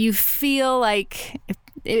 if you feel like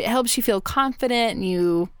it helps you feel confident and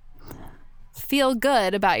you feel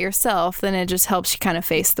good about yourself, then it just helps you kind of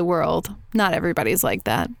face the world. Not everybody's like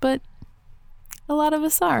that, but a lot of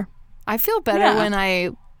us are. I feel better when I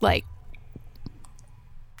like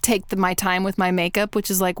take my time with my makeup, which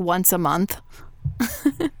is like once a month.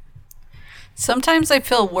 Sometimes I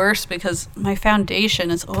feel worse because my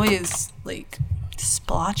foundation is always like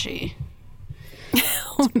splotchy.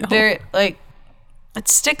 Oh no. Very like it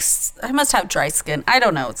sticks. I must have dry skin. I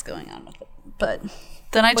don't know what's going on with it, but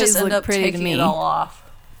then I just end up taking it all off.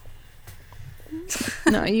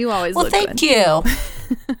 No, you always look good. Well, thank you.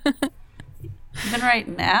 Even right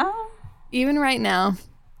now?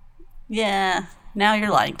 Yeah. Now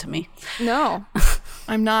you're lying to me. No,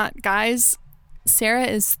 I'm not. Guys, Sarah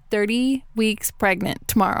is 30 weeks pregnant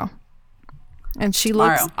tomorrow. And she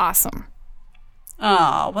looks awesome.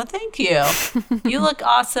 Oh, well, thank you. You look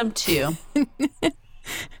awesome, too.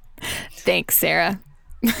 Thanks, Sarah.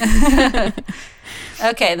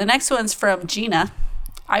 Okay, the next one's from Gina.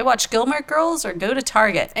 I watch Gilmore Girls or go to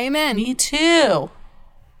Target. Amen. Me too.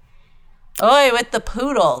 Oi, with the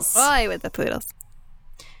poodles. Oi, with the poodles.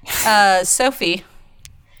 Sophie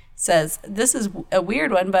says, this is a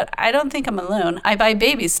weird one, but I don't think I'm alone. I buy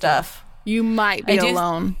baby stuff. You might be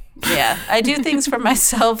alone. Yeah, I do things for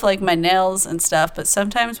myself, like my nails and stuff, but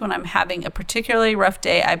sometimes when I'm having a particularly rough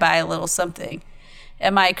day, I buy a little something.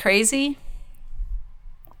 Am I crazy?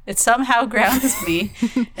 It somehow grounds me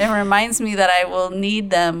and reminds me that I will need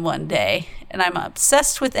them one day, and I'm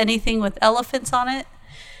obsessed with anything with elephants on it.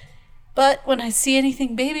 But when I see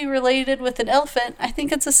anything baby related with an elephant, I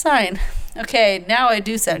think it's a sign. Okay, now I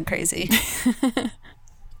do sound crazy.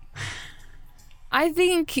 I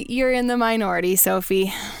think you're in the minority,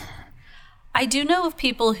 Sophie. I do know of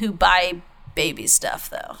people who buy baby stuff,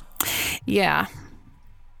 though. Yeah.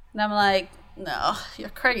 And I'm like, no, you're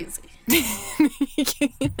crazy.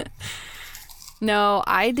 No,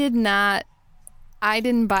 I did not. I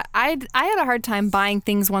didn't buy. I had a hard time buying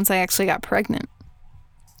things once I actually got pregnant.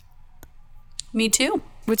 Me too.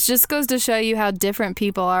 Which just goes to show you how different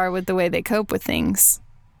people are with the way they cope with things.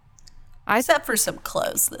 Except for some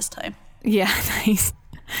clothes this time. Yeah, nice.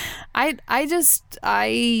 I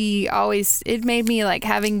always, it made me like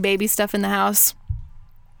having baby stuff in the house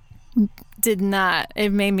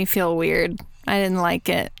it made me feel weird. I didn't like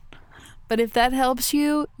it. But if that helps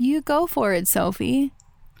you, you go for it, Sophie.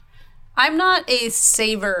 I'm not a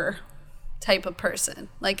saver type of person.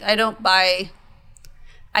 Like, I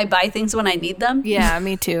buy things when I need them. Yeah,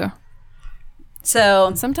 me too.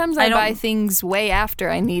 So Sometimes I buy things way after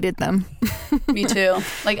I needed them. Me too.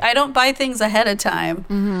 Like, I don't buy things ahead of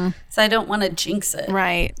time, so I don't want to jinx it.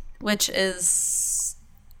 Right. Which is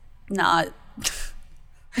not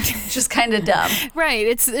just kind of dumb. Right.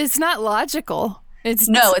 It's not logical. It's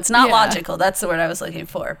not logical. That's the word I was looking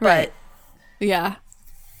for. Right. Yeah.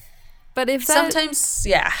 But if that, sometimes,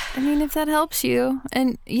 yeah. I mean, if that helps you,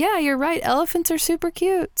 and yeah, you're right. Elephants are super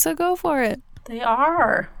cute, so go for it. They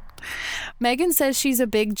are. Megan says she's a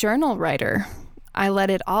big journal writer. I let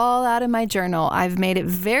it all out in my journal. I've made it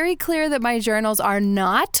very clear that my journals are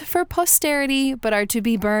not for posterity, but are to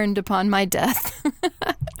be burned upon my death.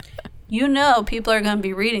 You know people are going to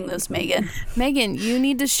be reading this, Megan. Megan, you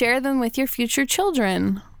need to share them with your future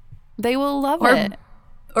children. They will love it.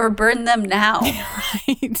 Or burn them now.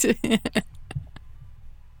 Right.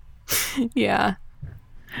 Yeah.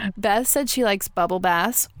 Beth said she likes bubble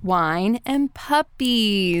baths, wine, and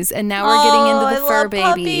puppies. And now we're getting into the fur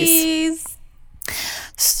babies. Puppies.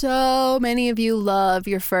 So many of you love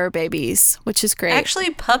your fur babies, which is great.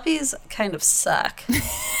 Actually, puppies kind of suck.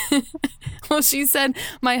 Well, she said,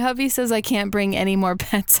 my hubby says I can't bring any more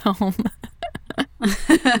pets home.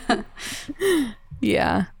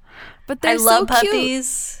 Yeah. But they're so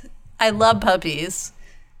puppies. Cute. I love puppies.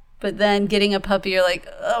 But then getting a puppy, you're like,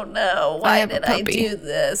 oh no, why did I do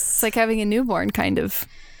this? It's like having a newborn, kind of.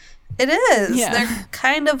 It is. Yeah. They're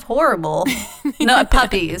kind of horrible. No,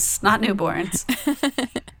 puppies, not newborns.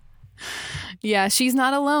 Yeah, she's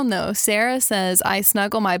not alone, though. Sarah says, I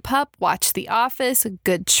snuggle my pup, watch The Office,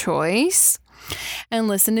 good choice, and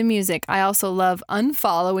listen to music. I also love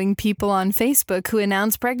unfollowing people on Facebook who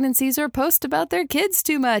announce pregnancies or post about their kids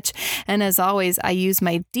too much. And as always, I use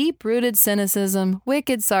my deep-rooted cynicism,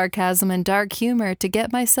 wicked sarcasm, and dark humor to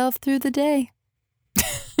get myself through the day.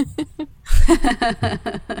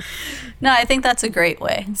 No, I think that's a great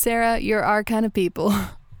way. Sarah, you're our kind of people.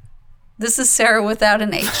 This is Sarah without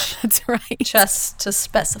an H. That's right. Just to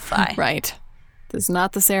specify. Right. This is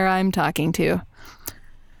not the Sarah I'm talking to.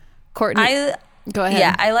 Courtney, go ahead.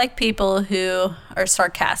 Yeah, I like people who are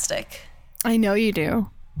sarcastic. I know you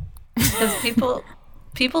do. Because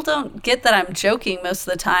people don't get that I'm joking most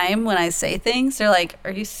of the time when I say things. They're like,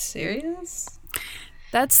 are you serious?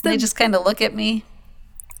 They just kind of look at me.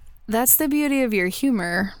 That's the beauty of your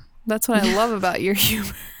humor. That's what I love about your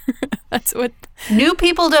humor. That's what new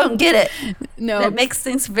people don't get it. No, it makes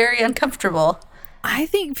things very uncomfortable. I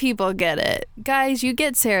think people get it. Guys, you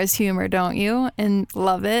get Sarah's humor, don't you? And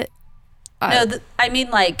love it. No, I mean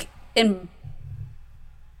like in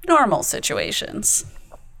normal situations.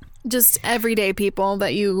 Just everyday people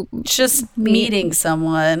that you just meeting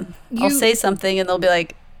someone. I'll say something and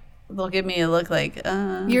they'll give me a look like,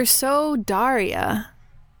 You're so Daria.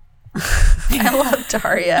 I love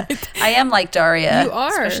Daria. I am like Daria. You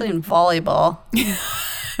are. Especially in volleyball.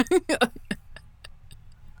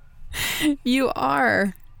 You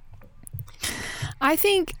are. I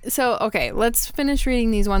think so. Okay, let's finish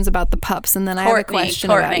reading these ones about the pups, and then I have a question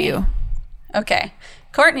about you. Okay.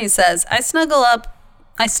 Courtney says, I snuggle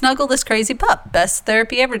this crazy pup. Best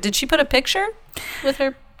therapy ever. Did she put a picture with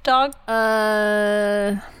her dog?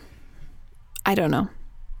 I don't know.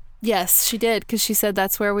 Yes, she did, because she said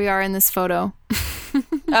that's where we are in this photo.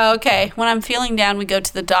 Okay. When I'm feeling down, we go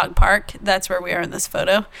to the dog park. That's where we are in this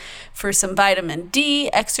photo for some vitamin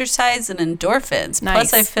D, exercise, and endorphins.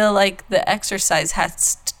 Nice. Plus, I feel like the exercise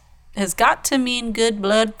has got to mean good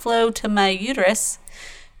blood flow to my uterus.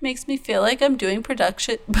 Makes me feel like I'm doing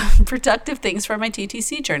productive things for my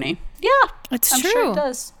TTC journey. Yeah, I'm true. Sure it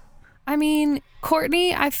does. I mean,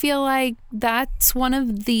 Courtney, I feel like that's one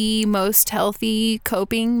of the most healthy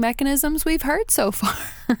coping mechanisms we've heard so far.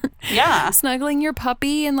 Yeah. Snuggling your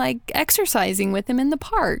puppy and like exercising with him in the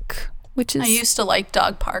park, which is... I used to like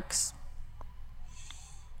dog parks.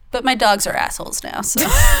 But my dogs are assholes now, so...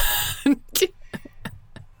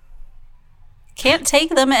 Can't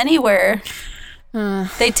take them anywhere.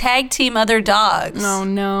 They tag team other dogs. Oh,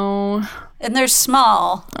 no. And they're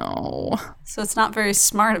small. Oh. So it's not very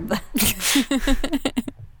smart of them.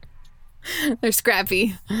 They're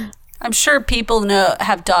scrappy. I'm sure people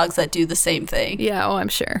have dogs that do the same thing. Yeah, I'm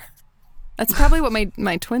sure. That's probably what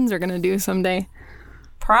my twins are going to do someday.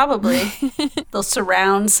 Probably. They'll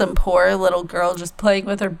surround some poor little girl just playing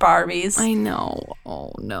with her Barbies. I know.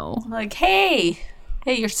 Oh, no. Like, hey,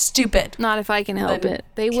 you're stupid. Not if I can help it.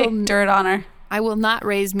 They kick will dirt on her. I will not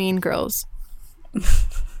raise mean girls.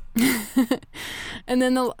 And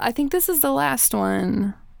then I think this is the last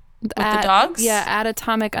one. With the dogs? Yeah, at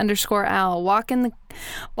atomic_owl.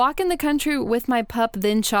 Walk in the country with my pup,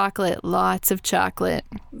 then chocolate. Lots of chocolate.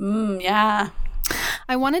 Yeah.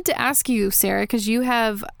 I wanted to ask you, Sarah, because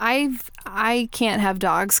I can't have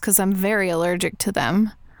dogs because I'm very allergic to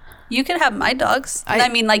them. You can have my dogs. I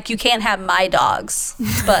mean, like, you can't have my dogs,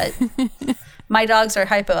 but my dogs are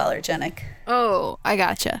hypoallergenic. Oh, I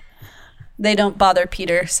gotcha. They don't bother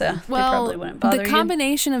Peter, so they probably wouldn't bother you. The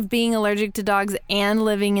combination of being allergic to dogs and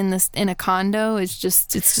living in a condo is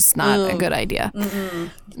just not a good idea. Mm-mm.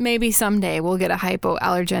 Maybe someday we'll get a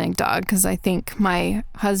hypoallergenic dog because I think my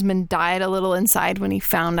husband died a little inside when he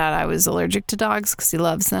found out I was allergic to dogs because he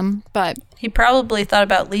loves them. But he probably thought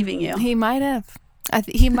about leaving you. He might have.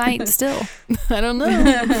 He might still. I don't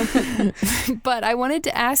know. But I wanted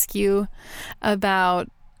to ask you about,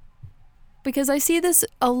 because I see this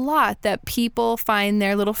a lot, that people find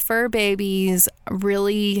their little fur babies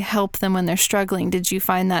really help them when they're struggling. Did you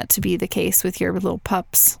find that to be the case with your little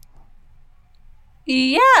pups?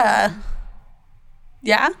 Yeah.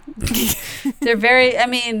 Yeah. They're very, I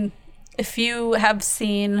mean, if you have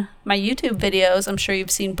seen my YouTube videos, I'm sure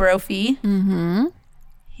you've seen Brophy. Mm-hmm.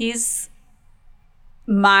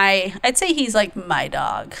 I'd say he's like my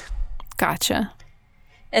dog. Gotcha.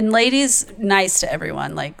 And Lady's nice to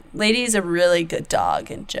everyone. Like, Lady's a really good dog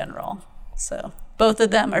in general. So both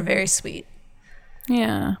of them are very sweet.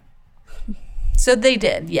 Yeah. So they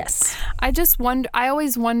did, yes. I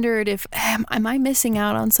always wondered if, am I missing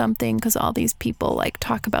out on something? Because all these people like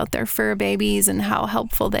talk about their fur babies and how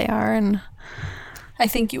helpful they are. And I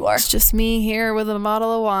think you are. It's just me here with a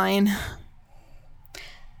bottle of wine.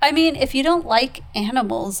 I mean, if you don't like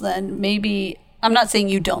animals, then maybe, I'm not saying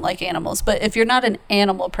you don't like animals, but if you're not an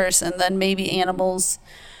animal person, then maybe animals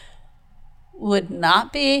would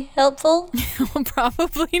not be helpful.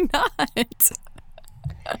 Probably not.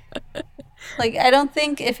 Like, I don't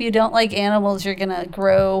think if you don't like animals, you're going to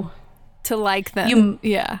grow to like them.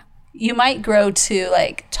 You might grow to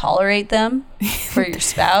like tolerate them for your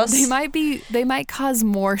spouse. They might cause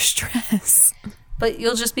more stress. But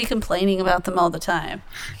you'll just be complaining about them all the time.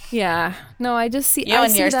 Yeah. No, I see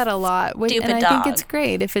that a lot. And I think it's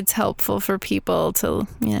great if it's helpful for people to,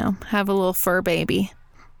 have a little fur baby.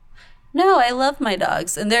 No, I love my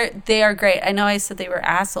dogs, and they are great. I know I said they were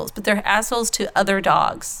assholes, but they're assholes to other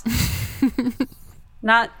dogs.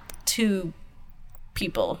 Not to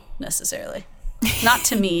people necessarily. Not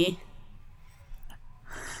to me.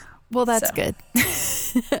 Well, that's good.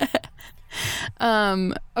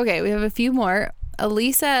 Okay, we have a few more.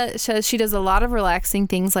 Elisa says she does a lot of relaxing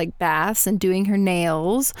things like baths and doing her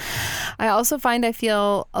nails. I also find I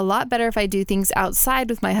feel a lot better if I do things outside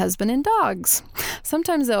with my husband and dogs.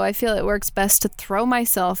 Sometimes, though, I feel it works best to throw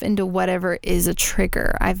myself into whatever is a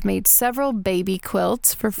trigger. I've made several baby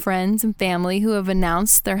quilts for friends and family who have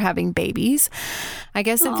announced they're having babies. I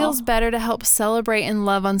guess it feels better to help celebrate and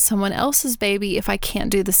love on someone else's baby if I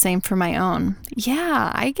can't do the same for my own.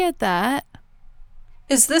 Yeah, I get that.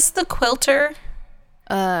 Is this the quilter?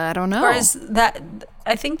 I don't know. Or is that...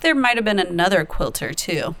 I think there might have been another quilter,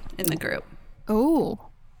 too, in the group. Oh.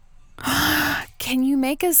 Can you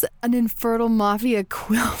make us an Infertile Mafia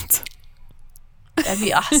quilt? That'd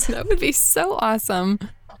be awesome. That would be so awesome.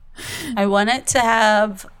 I want it to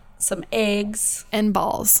have some eggs. And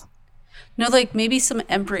balls. No, like maybe some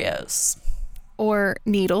embryos. Or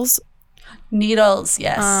needles. Needles,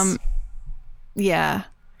 yes. Yeah.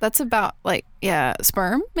 That's about,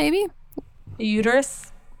 sperm, maybe? A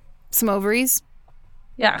uterus? Some ovaries?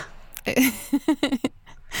 Yeah.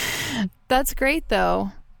 That's great,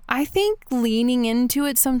 though. I think leaning into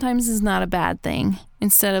it sometimes is not a bad thing.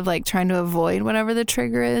 Instead of, trying to avoid whatever the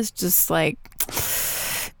trigger is, just,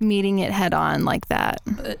 meeting it head on like that.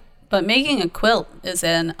 But making a quilt is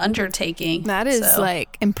an undertaking. That is,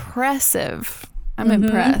 impressive. I'm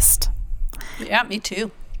impressed. Yeah, me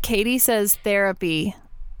too. Katie says therapy.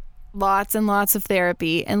 Lots and lots of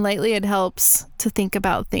therapy, and lately it helps to think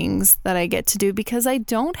about things that I get to do because I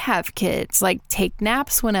don't have kids, like take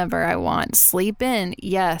naps whenever I want, sleep in.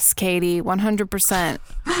 Yes, Katie, 100%.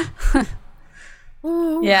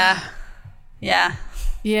 Yeah.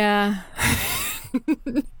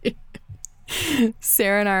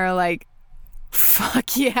 Sarah and I are like,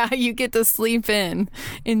 fuck yeah, you get to sleep in.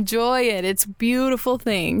 Enjoy it. It's a beautiful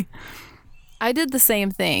thing. I did the same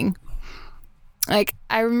thing.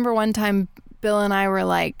 I remember one time Bill and I were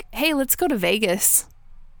like, hey, let's go to Vegas.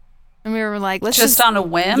 And we were like, let's just on a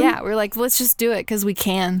whim? Yeah, we were like, let's just do it because we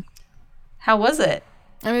can. How was it?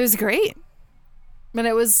 I mean, it was great. But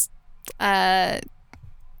it was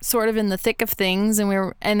sort of in the thick of things,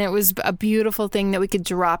 and it was a beautiful thing that we could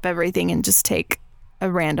drop everything and just take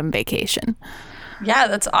a random vacation. Yeah,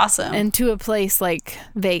 that's awesome. And to a place like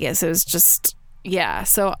Vegas, it was just, yeah.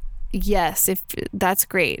 So, yes, if that's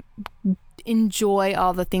great. Enjoy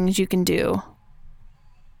all the things you can do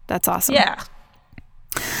That's awesome. Yeah.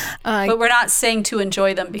 But we're not saying to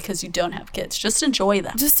enjoy them because you don't have kids. Just enjoy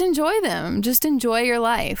them. Just enjoy them. Just enjoy your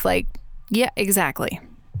life. Like, yeah, exactly.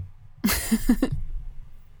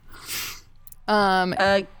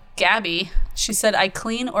 Gabby, she said, I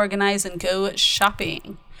clean, organize, and go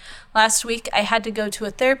shopping. Last week, I had to go to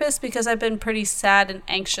a therapist because I've been pretty sad and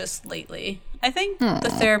anxious lately. I think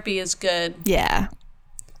the therapy is good. Yeah.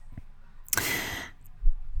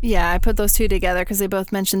 Yeah, I put those two together because they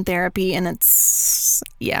both mentioned therapy, and it's,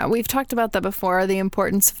 yeah, we've talked about that before, the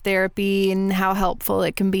importance of therapy and how helpful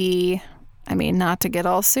it can be. I mean, not to get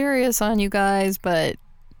all serious on you guys, but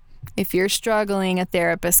if you're struggling, a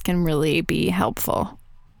therapist can really be helpful.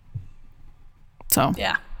 So,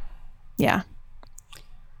 Yeah. yeah.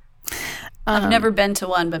 I've never been to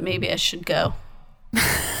one, but maybe I should go.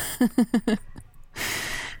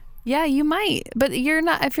 Yeah, you might, but you're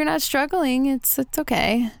not. If you're not struggling, it's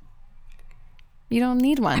okay. You don't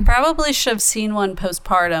need I one. probably should have seen one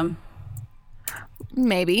postpartum.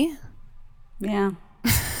 Maybe. Yeah.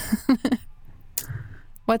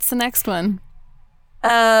 What's the next one?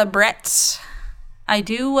 Brett. I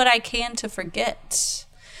do what I can to forget.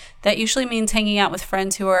 That usually means hanging out with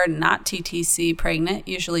friends who are not TTC pregnant,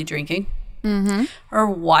 usually drinking. Mm-hmm. Or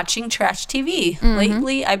watching trash TV. Mm-hmm.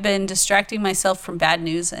 Lately, I've been distracting myself from bad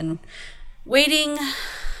news and waiting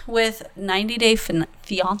with 90 Day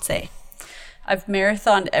Fiancé. I've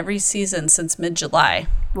marathoned every season since mid-July.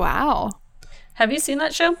 Wow. Have you seen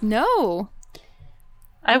that show? No.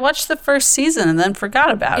 I watched the first season and then forgot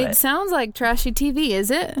about it. It sounds like trashy TV, is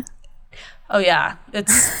it? Oh, yeah.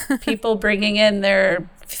 It's people bringing in their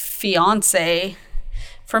fiancé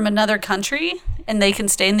from another country, and they can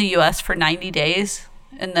stay in the U.S. for 90 days,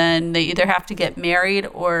 and then they either have to get married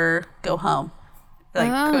or go home,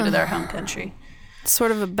 go to their home country. Sort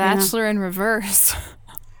of a Bachelor in reverse.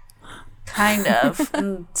 Kind of.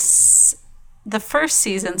 And the first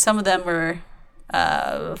season, some of them were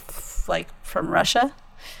from Russia.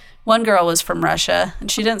 One girl was from Russia, and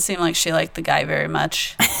she didn't seem like she liked the guy very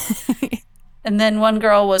much. And then one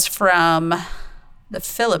girl was from the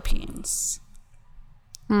Philippines.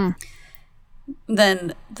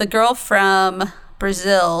 Then the girl from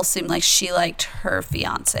Brazil seemed like she liked her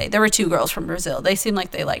fiance. There were two girls from Brazil. They seemed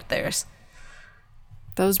like they liked theirs.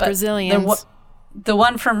 Those Brazilians. The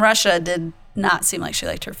one from Russia did not seem like she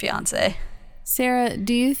liked her fiance. Sarah,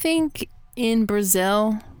 do you think in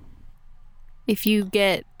Brazil, if you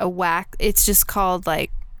get a wax, it's just called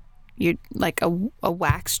you're like a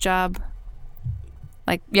wax job?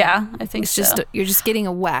 Like, yeah, I think it's so. just you're just getting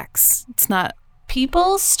a wax. It's not.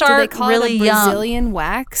 People Do start they call really it a young. Brazilian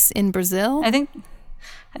wax in Brazil? I think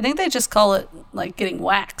they just call it like getting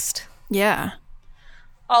waxed. Yeah.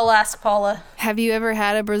 I'll ask Paula. Have you ever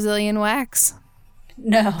had a Brazilian wax?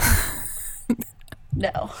 No.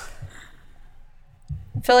 No.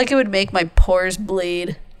 I feel like it would make my pores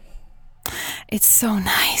bleed. It's so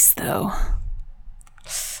nice, though.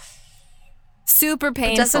 Super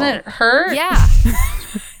painful. Doesn't it hurt? Yeah.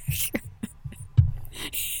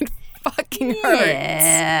 It fucking hurts.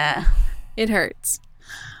 Yeah. It hurts.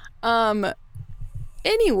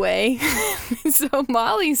 Anyway, so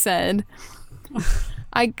Molly said,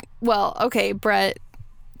 okay, Brett,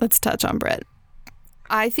 let's touch on Brett.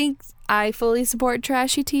 I think I fully support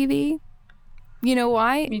trashy TV. You know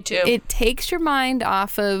why? Me too. It takes your mind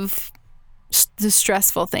off of the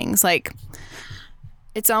stressful things. Like,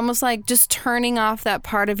 it's almost like just turning off that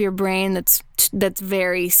part of your brain that's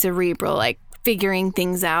very cerebral, like figuring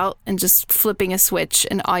things out and just flipping a switch,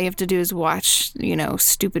 and all you have to do is watch,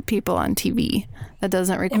 stupid people on TV. That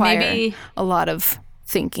doesn't require a lot of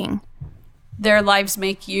thinking. Their lives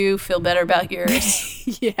make you feel better about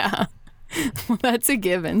yours. Yeah. Well, that's a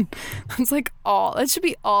given. That's that should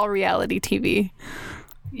be all reality TV.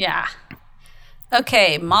 Yeah.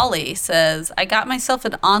 Okay, Molly says, I got myself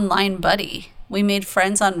an online buddy. We made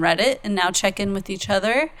friends on Reddit and now check in with each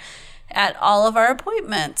other at all of our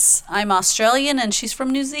appointments. I'm Australian and she's from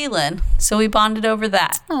New Zealand, so we bonded over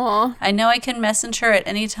that. Aw. I know I can message her at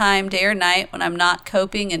any time, day or night, when I'm not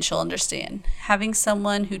coping, and she'll understand. Having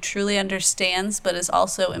someone who truly understands but is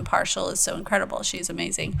also impartial is so incredible. She's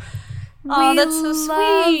amazing. Oh, that's so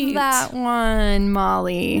sweet. Love that one,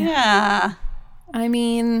 Molly. Yeah. I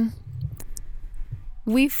mean,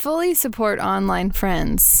 we fully support online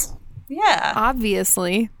friends. Yeah.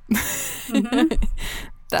 Obviously. Mm-hmm.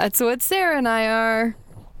 That's what Sarah and I are.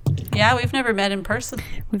 Yeah, we've never met in person.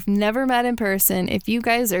 We've never met in person. If you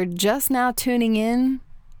guys are just now tuning in,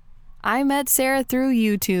 I met Sarah through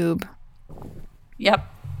YouTube. Yep.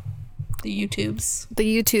 The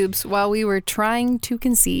YouTubes while we were trying to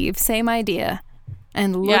conceive. Same idea.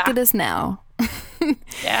 And look at us now.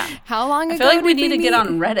 Yeah. How long I ago feel like we did need to get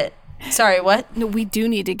meet? on Reddit. Sorry, what? No, we do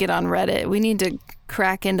need to get on Reddit. We need to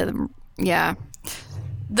crack into them. Yeah.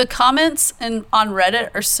 The comments on Reddit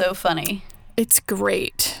are so funny. It's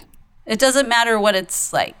great. It doesn't matter what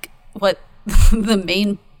it's like, what the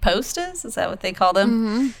main post is. Is that what they call them?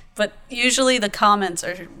 Mm-hmm. But usually the comments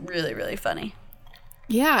are really, really funny.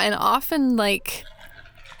 Yeah, and often like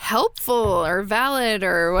helpful or valid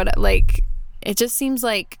or what, like it just seems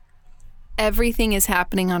like everything is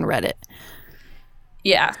happening on Reddit.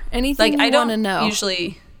 Yeah. Anything like, you want to know. I don't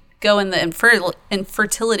usually go in the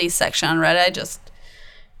infertility section on Reddit. I just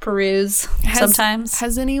peruse sometimes.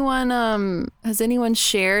 Has anyone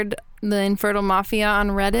shared the Infertile Mafia on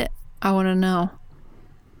Reddit? I want to know.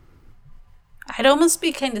 I'd almost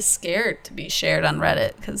be kind of scared to be shared on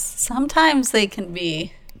Reddit because sometimes they can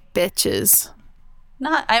be bitches.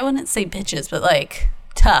 Not, I wouldn't say bitches, but like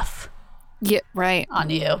tough. Yeah, right. On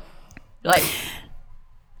you. Like,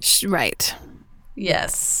 right.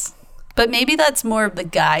 Yes. But maybe that's more of the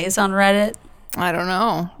guys on Reddit. I don't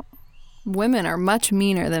know. Women are much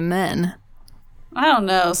meaner than men. I don't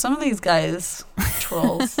know. Some of these guys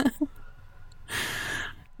trolls.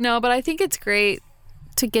 No, but I think it's great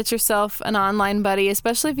to get yourself an online buddy,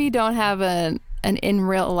 especially if you don't have an in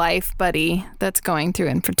real life buddy that's going through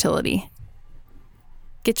infertility.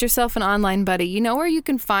 Get yourself an online buddy. You know where you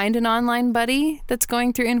can find an online buddy that's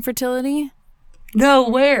going through infertility? No,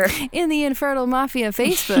 where? In the Infertile Mafia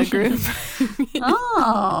Facebook group.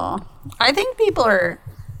 Oh, I think people are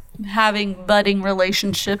having budding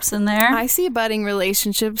relationships in there. I see budding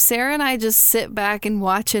relationships. Sarah and I just sit back and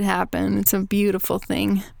watch it happen. It's a beautiful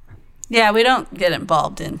thing. Yeah, we don't get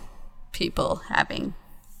involved in people having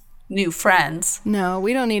new friends. No,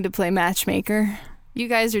 we don't need to play matchmaker. You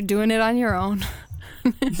guys are doing it on your own.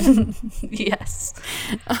 Yes.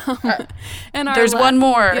 And there's one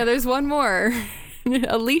more. Yeah, there's one more.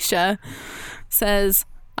 Alicia says,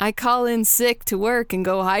 I call in sick to work and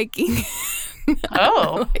go hiking.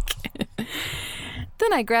 Oh.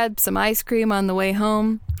 Then I grab some ice cream on the way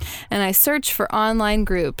home, and I search for online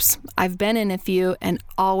groups. I've been in a few and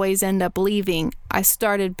always end up leaving. I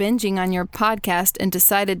started binging on your podcast and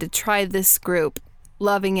decided to try this group.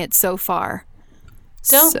 Loving it so far.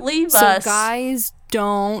 Don't leave us. So guys,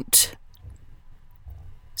 don't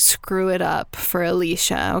screw it up for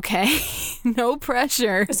Alicia, okay? No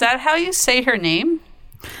pressure. Is that how you say her name?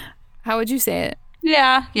 How would you say it?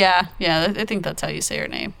 Yeah. I think that's how you say her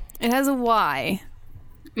name. It has a Y.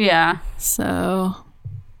 Yeah. So.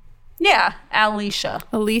 Yeah, Alicia.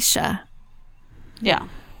 Alicia. Yeah.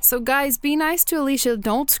 So guys, be nice to Alicia.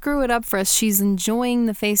 Don't screw it up for us. She's enjoying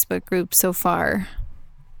the Facebook group so far.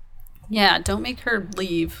 Yeah, don't make her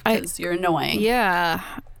leave because you're annoying. Yeah,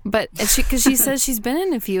 but because she says she's been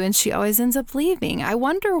in a few and she always ends up leaving. I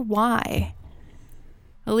wonder why.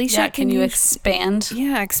 Alicia, can you expand?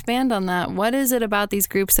 Yeah, expand on that. What is it about these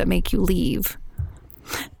groups that make you leave?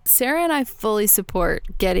 Sarah and I fully support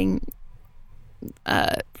getting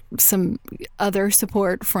some other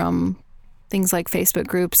support from things like Facebook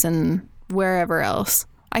groups and wherever else.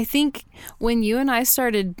 I think when you and I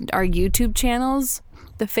started our YouTube channels,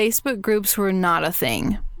 the Facebook groups were not a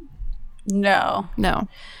thing. No.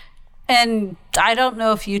 And I don't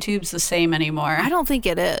know if YouTube's the same anymore. I don't think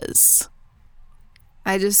it is.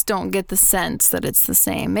 I just don't get the sense that it's the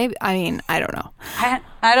same. Maybe, I mean, I don't know.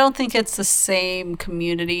 I don't think it's the same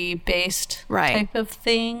community-based type of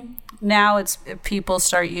thing. Now it's, if people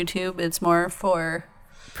start YouTube, it's more for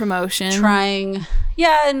promotion.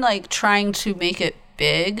 And like trying to make it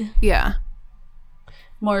big. Yeah.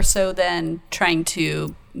 More so than trying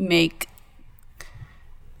to make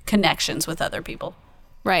connections with other people.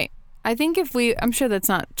 Right. I think I'm sure that's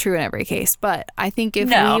not true in every case, but I think if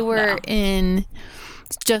we were in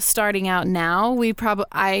just starting out now,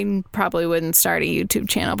 I probably wouldn't start a YouTube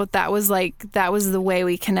channel, but that was the way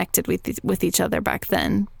we connected with each other back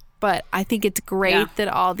then. But I think it's great that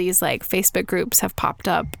all these like Facebook groups have popped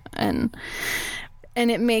up and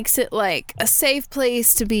it makes it like a safe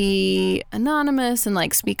place to be anonymous and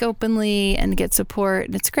like speak openly and get support.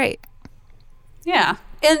 And it's great. Yeah.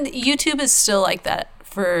 And YouTube is still like that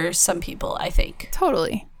for some people, I think.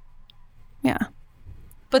 Totally. Yeah.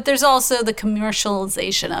 But there's also the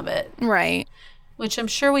commercialization of it. Right. Which I'm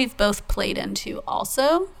sure we've both played into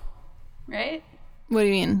also. Right? What do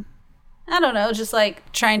you mean? I don't know. Just like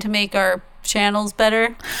trying to make our channels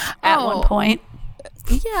better at one point.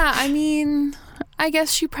 Yeah. I mean, I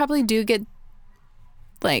guess you probably do get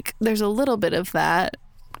like, there's a little bit of that.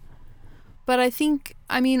 But I think,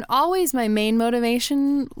 always my main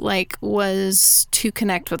motivation, like, was to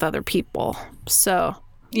connect with other people. So.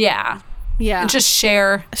 Yeah. Yeah. And just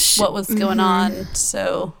share what was going on.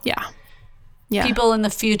 So Yeah. Yeah. people in the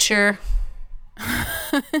future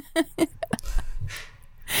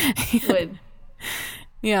would,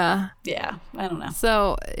 Yeah. I don't know.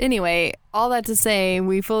 So anyway, all that to say,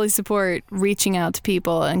 we fully support reaching out to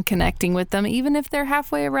people and connecting with them, even if they're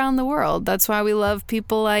halfway around the world. That's why we love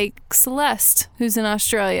people like Celeste, who's in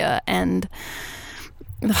Australia, and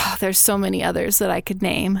there's so many others that I could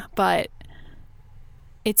name, but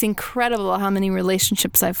it's incredible how many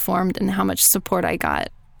relationships I've formed and how much support I got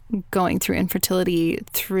going through infertility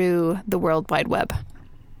through the World Wide Web.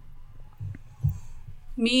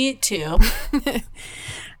 Me too.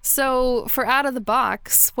 So for out of the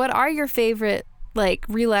box, what are your favorite like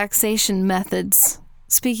relaxation methods?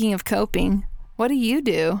 Speaking of coping, what do you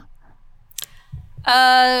do?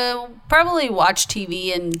 Probably watch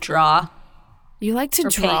TV and draw. You like to or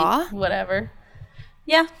draw? paint, whatever.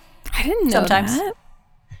 Yeah. I didn't know Sometimes. that.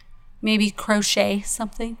 Maybe crochet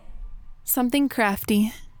something. Something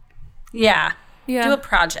crafty. Yeah. Yeah. Do a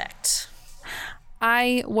project.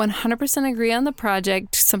 I 100% agree on the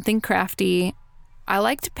project, something crafty. I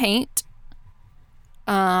like to paint.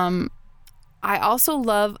 I also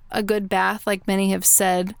love a good bath, like many have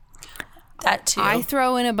said. That too. I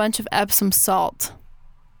throw in a bunch of Epsom salt.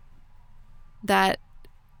 That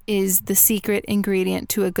is the secret ingredient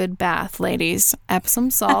to a good bath, ladies. Epsom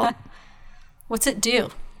salt. What's it do?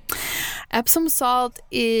 Epsom salt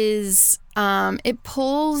is, it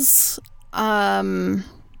pulls, I'm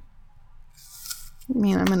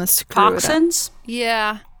going to screw Toxins? it up.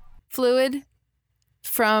 Yeah. Fluid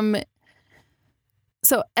from,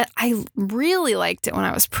 so I really liked it when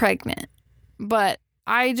I was pregnant, but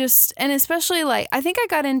I just, and especially like, I think I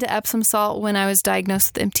got into Epsom salt when I was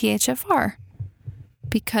diagnosed with MTHFR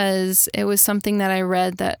because it was something that I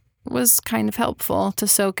read that was kind of helpful to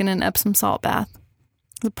soak in an Epsom salt bath.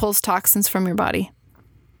 It pulls toxins from your body.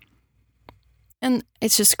 And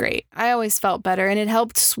it's just great. I always felt better. And it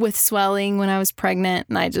helped with swelling when I was pregnant.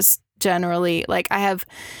 And I just generally, like, I have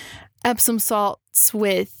Epsom salts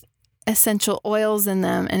with essential oils in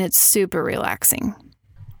them. And it's super relaxing.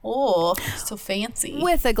 Oh, so fancy.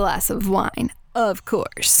 With a glass of wine, of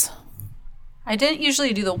course. I didn't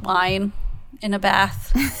usually do the wine in a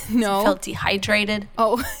bath. No. I felt dehydrated.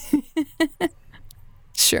 Oh,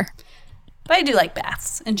 sure. But I do like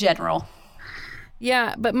baths in general.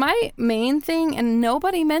 Yeah, but my main thing, and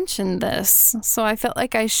nobody mentioned this, so I felt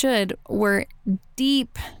like I should, were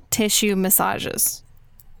deep tissue massages.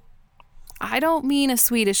 I don't mean a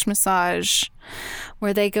Swedish massage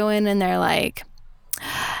where they go in and they're like,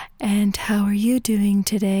 "And how are you doing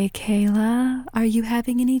today, Kayla? Are you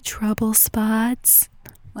having any trouble spots?"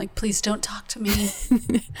 Like, please don't talk to me.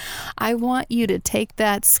 I want you to take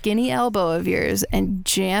that skinny elbow of yours and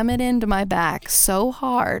jam it into my back so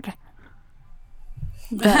hard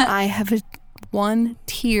that I have one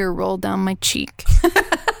tear roll down my cheek.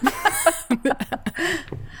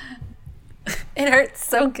 It hurts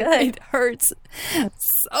so good. It hurts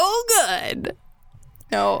so good.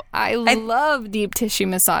 No, I love deep tissue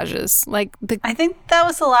massages. Like I think that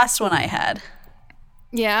was the last one I had.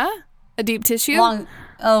 Yeah? A deep tissue?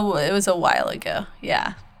 It was a while ago.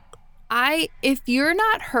 Yeah. If you're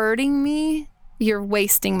not hurting me, you're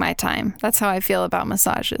wasting my time. That's how I feel about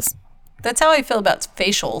massages. That's how I feel about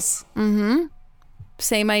facials. Mm-hmm.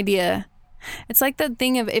 Same idea. It's like that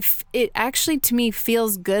thing of if it actually to me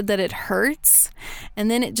feels good that it hurts,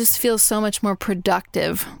 and then it just feels so much more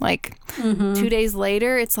productive. Like 2 days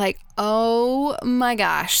later, it's like, oh my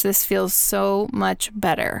gosh, this feels so much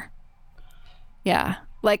better. Yeah.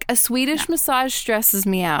 Like a Swedish massage stresses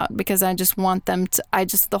me out because I just want them to,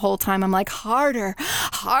 the whole time I'm like, harder,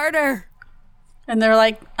 harder. And they're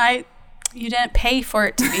like, you didn't pay for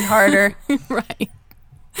it to be harder. Right.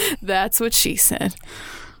 That's what she said.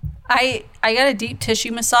 I got a deep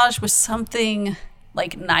tissue massage with something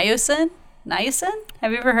like niacin. Niacin?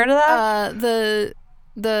 Have you ever heard of that?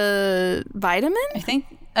 The vitamin? I think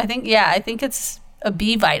it's a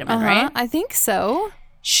B vitamin, right? I think so.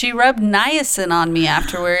 She rubbed niacin on me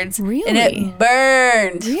afterwards. Really? And it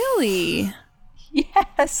burned. Really?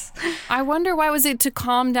 Yes. I wonder why. Was it to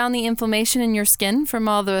calm down the inflammation in your skin from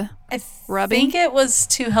all the rubbing? I think it was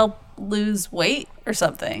to help lose weight or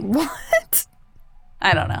something. What?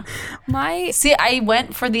 I don't know. See, I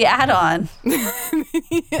went for the add-on,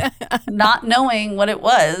 not knowing what it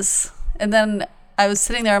was. And then I was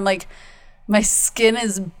sitting there, I'm like, my skin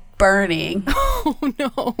is burning. Oh,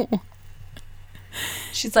 no.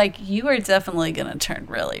 She's like, you are definitely going to turn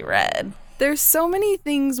really red. There's so many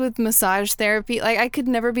things with massage therapy. Like, I could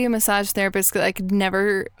never be a massage therapist because I could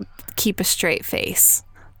never keep a straight face.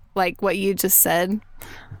 Like what you just said.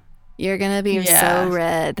 you're going to be Yeah. so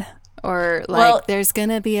red. Or like, Well- there's going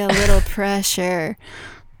to be a little pressure.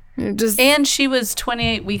 You're just, And she was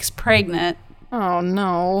 28 weeks pregnant, oh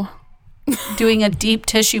no. doing a deep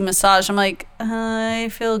tissue massage. I'm like, I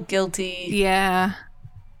feel guilty Yeah.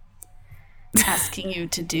 asking you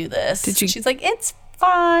to do this. Did you- She's like, it's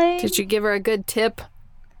fine. Did you give her a good tip?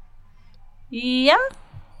 Yeah,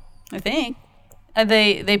 I think.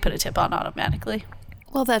 They put a tip on automatically.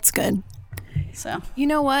 Well, that's good. So You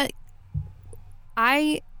know what?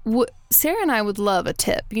 Sarah and I would love a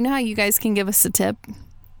tip. You know how you guys can give us a tip?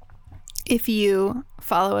 If you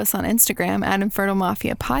follow us on Instagram at Infertile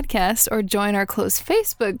Mafia Podcast or join our close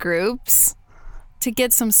Facebook groups to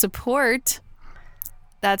get some support.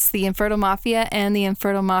 That's the Infertile Mafia and the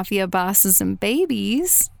Infertile Mafia Bosses and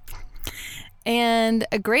Babies. And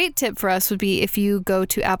a great tip for us would be if you go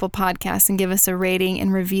to Apple Podcasts and give us a rating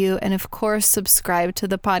and review, and of course subscribe to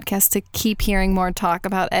the podcast to keep hearing more talk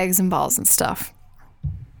about eggs and balls and stuff.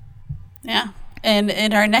 yeah. And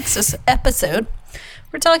in our next episode,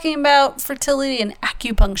 we're talking about fertility and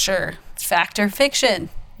acupuncture. Fact or fiction?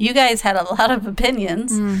 You guys had a lot of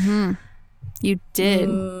opinions. You did.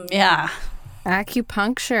 Yeah.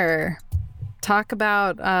 Acupuncture. Talk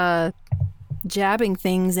about jabbing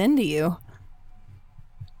things into you.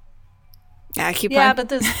 Yeah, but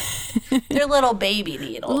they're little baby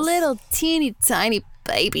needles. Little teeny tiny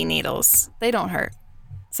baby needles. They don't hurt.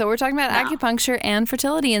 So we're talking about acupuncture and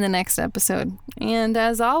fertility in the next episode. And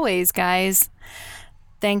as always, guys,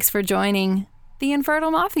 thanks for joining the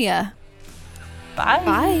Infertile Mafia. Bye.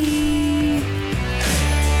 Bye.